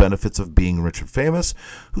without the benefits of being rich and famous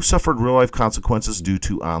who suffered real-life consequences due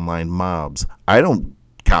to online mobs. I don't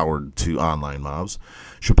coward to online mobs.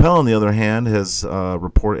 Chappelle, on the other hand, has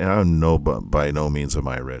reported, and I don't know, but by no means am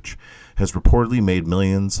I rich, has reportedly made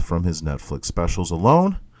millions from his Netflix specials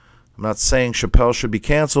alone. I'm not saying Chappelle should be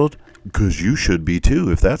canceled, because you should be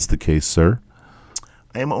too, if that's the case, sir.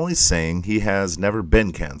 I am only saying he has never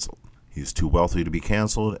been canceled. He's too wealthy to be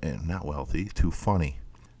canceled, and not wealthy, too funny.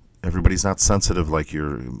 Everybody's not sensitive like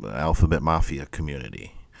your Alphabet Mafia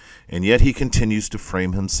community. And yet he continues to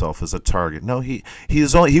frame himself as a target. No, he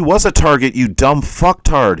was a target, you dumb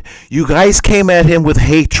fucktard. You guys came at him with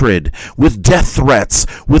hatred, with death threats,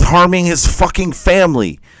 with harming his fucking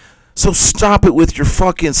family. So stop it with your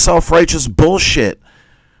fucking self-righteous bullshit.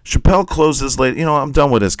 Chappelle closes late. You know, I'm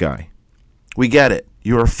done with this guy. We get it.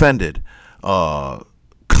 You're offended.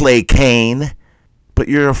 Clay Kane. But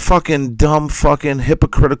you're a fucking dumb fucking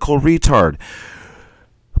hypocritical retard.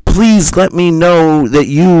 Please let me know that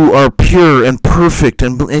you are pure and perfect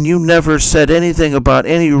and you never said anything about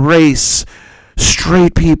any race,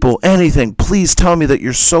 straight people, anything. Please tell me that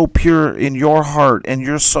you're so pure in your heart and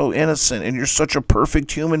you're so innocent and you're such a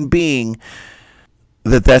perfect human being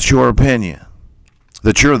that that's your opinion.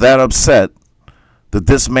 That you're that upset that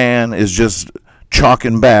this man is just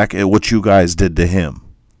chalking back at what you guys did to him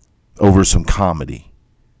over some comedy.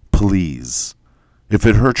 Please. If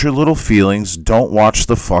it hurts your little feelings, don't watch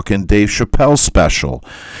the fucking Dave Chappelle special.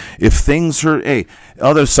 If things are, hey,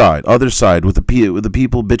 other side, with the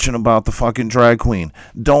people bitching about the fucking drag queen,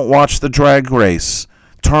 don't watch the Drag Race.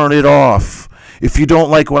 Turn it off. If you don't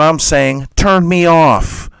like what I'm saying, turn me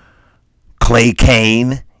off. Clay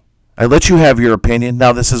Kane. I let you have your opinion.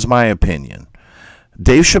 Now this is my opinion.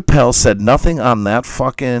 Dave Chappelle said nothing on that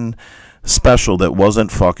fucking special that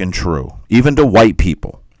wasn't fucking true, even to white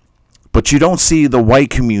people. But you don't see the white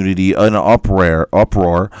community in an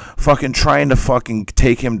uproar, fucking trying to fucking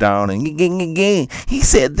take him down and he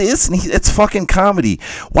said this and it's fucking comedy.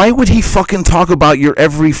 Why would he fucking talk about your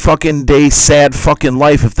every fucking day sad fucking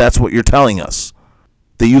life if that's what you're telling us?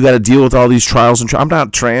 That you got to deal with all these trials and I'm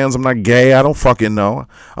not trans, I'm not gay, I don't fucking know.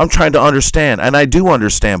 I'm trying to understand, and I do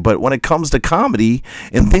understand, but when it comes to comedy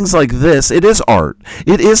and things like this, it is art.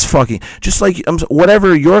 It is fucking, just like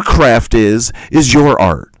whatever your craft is your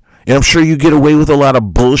art. And I'm sure you get away with a lot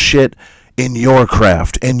of bullshit in your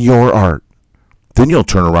craft and your art. Then you'll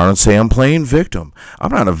turn around and say, I'm playing victim.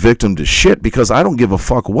 I'm not a victim to shit because I don't give a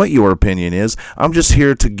fuck what your opinion is. I'm just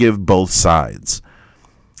here to give both sides.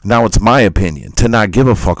 Now it's my opinion to not give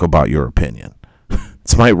a fuck about your opinion.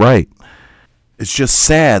 It's my right. It's just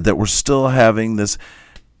sad that we're still having this.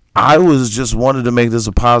 I was just wanted to make this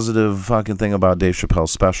a positive fucking thing about Dave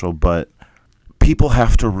Chappelle's special, but people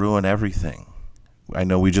have to ruin everything. I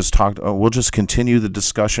know we just talked, we'll just continue the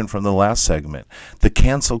discussion from the last segment. The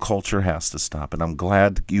cancel culture has to stop, and I'm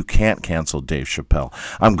glad you can't cancel Dave Chappelle.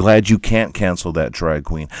 I'm glad you can't cancel that drag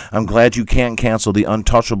queen. I'm glad you can't cancel the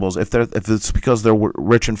untouchables. If it's because they're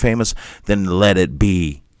rich and famous, then let it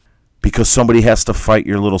be. Because somebody has to fight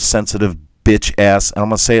your little sensitive bitch ass, and I'm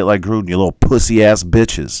going to say it like Gruden, you little pussy ass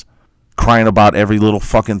bitches, crying about every little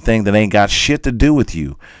fucking thing that ain't got shit to do with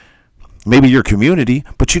you. maybe your community,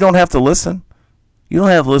 but you don't have to listen. You don't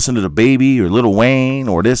have to listen to the Baby or Lil Wayne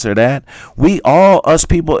or this or that. We all, us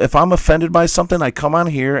people, if I'm offended by something, I come on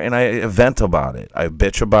here and I vent about it. I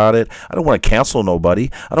bitch about it. I don't want to cancel nobody.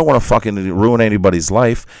 I don't want to fucking ruin anybody's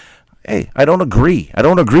life. Hey, I don't agree. I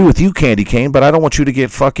don't agree with you, Candy Cane, but I don't want you to get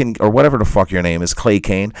fucking, or whatever the fuck your name is, Clay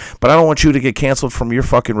Cane, but I don't want you to get canceled from your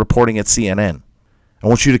fucking reporting at CNN. I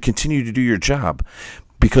want you to continue to do your job,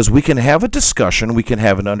 because we can have a discussion, we can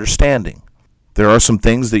have an understanding. There are some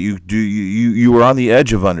things that you do, you were on the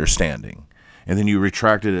edge of understanding, and then you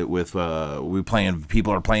retracted it with,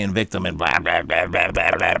 people are playing victim and blah, blah, blah, blah,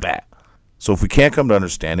 blah, blah, blah. So if we can't come to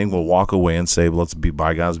understanding, we'll walk away and say, well, let's be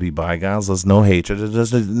bygones, be bygones. There's no hatred.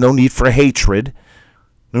 There's no need for hatred.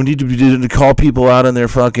 No need to call people out on their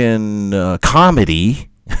fucking comedy.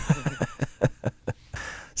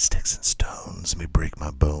 Sticks and stones may break my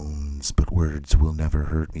bones, but words will never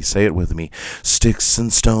hurt me. Say it with me. Sticks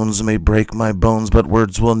and stones may break my bones, but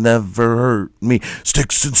words will never hurt me.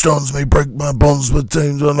 Sticks and stones may break my bones, but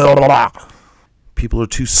things will never... People are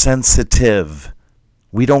too sensitive.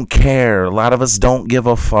 We don't care. A lot of us don't give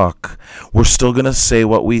a fuck. We're still going to say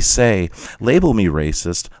what we say. Label me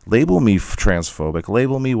racist. Label me transphobic.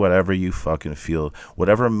 Label me whatever you fucking feel.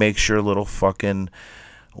 Whatever makes your little fucking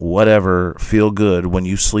whatever feel good when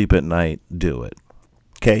you sleep at night, do it.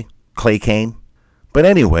 Okay? Clay Cane? But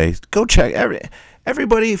anyway, go check.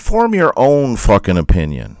 Everybody form your own fucking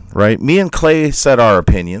opinion, right? Me and Clay said our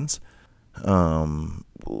opinions.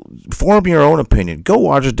 Form your own opinion. Go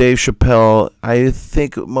watch Dave Chappelle. I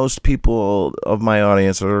think most people of my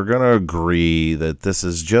audience are going to agree that this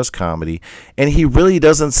is just comedy. And he really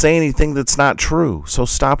doesn't say anything that's not true. So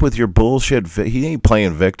stop with your bullshit. He ain't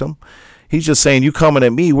playing victim. He's just saying, you coming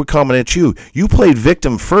at me, we're coming at you. You played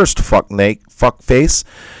victim first, fuckface.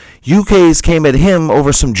 You guys came at him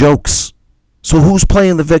over some jokes. So who's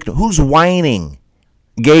playing the victim? Who's whining?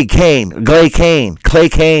 Clay Cane,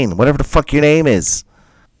 whatever the fuck your name is.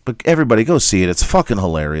 But everybody, go see it. It's fucking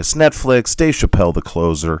hilarious. Netflix, Dave Chappelle, The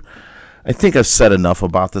Closer. I think I've said enough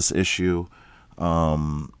about this issue. But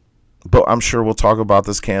I'm sure we'll talk about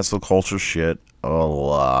this cancel culture shit a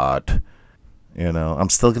lot. You know, I'm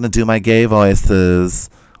still going to do my gay voices.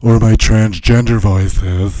 Or my transgender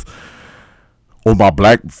voices. Or my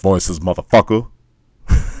black voices, motherfucker.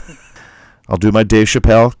 I'll do my Dave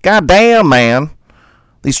Chappelle. God damn, man.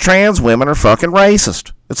 These trans women are fucking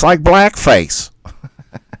racist. It's like blackface.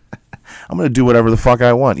 I'm going to do whatever the fuck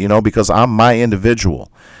I want, you know, because I'm my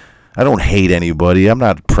individual. I don't hate anybody. I'm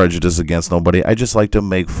not prejudiced against nobody. I just like to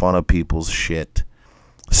make fun of people's shit.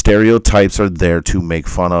 Stereotypes are there to make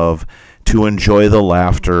fun of, to enjoy the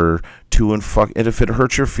laughter, and if it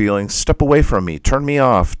hurts your feelings, step away from me. Turn me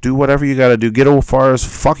off. Do whatever you got to do. Get as far as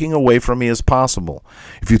fucking away from me as possible.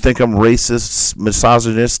 If you think I'm racist,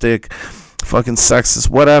 misogynistic, fucking sexist,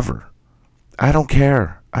 whatever. I don't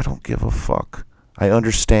care. I don't give a fuck. I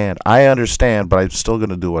understand, but I'm still going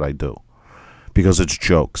to do what I do. Because it's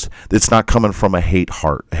jokes. It's not coming from a hated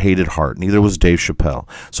heart. Neither was Dave Chappelle.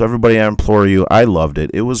 So everybody, I implore you, I loved it.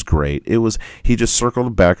 It was great. He just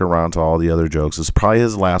circled back around to all the other jokes. It's probably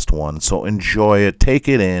his last one. So enjoy it. Take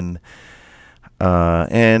it in.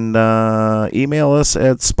 And email us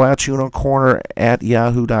at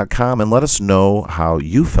splatunicorner@yahoo.com and let us know how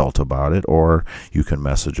you felt about it. Or you can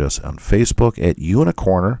message us on Facebook at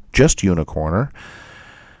Unicorner, just Unicorner.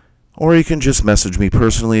 Or you can just message me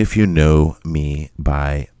personally if you know me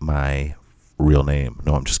by my real name.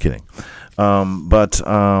 No, I'm just kidding. But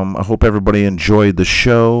I hope everybody enjoyed the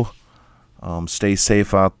show. Stay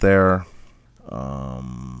safe out there.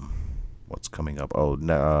 What's coming up?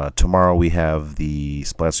 Tomorrow we have the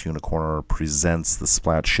Splats Unicorner presents the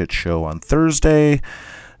Splat Shit Show on Thursday.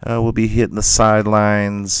 We'll be hitting the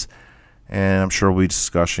sidelines, and I'm sure we'll be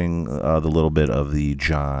discussing the little bit of the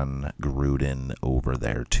John Gruden over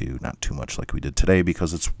there too. Not too much like we did today,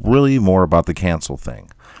 because it's really more about the cancel thing.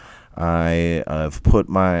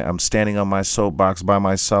 I'm standing on my soapbox by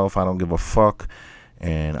myself. I don't give a fuck.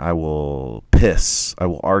 And I will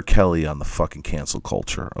R. Kelly on the fucking cancel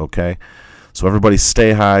culture, okay? So everybody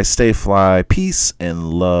stay high, stay fly, peace and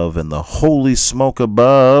love and the holy smoke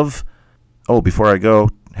above. Oh, before I go,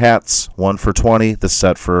 hats, 1 for $20, the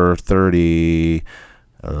set for $30.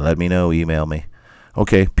 Let me know, email me.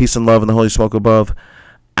 Okay, peace and love and the holy smoke above.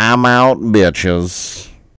 I'm out, bitches.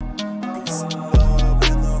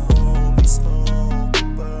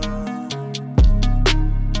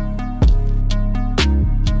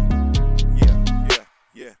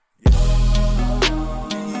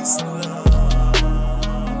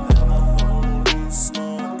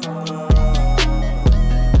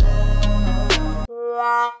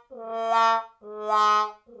 La la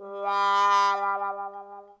la la Bye.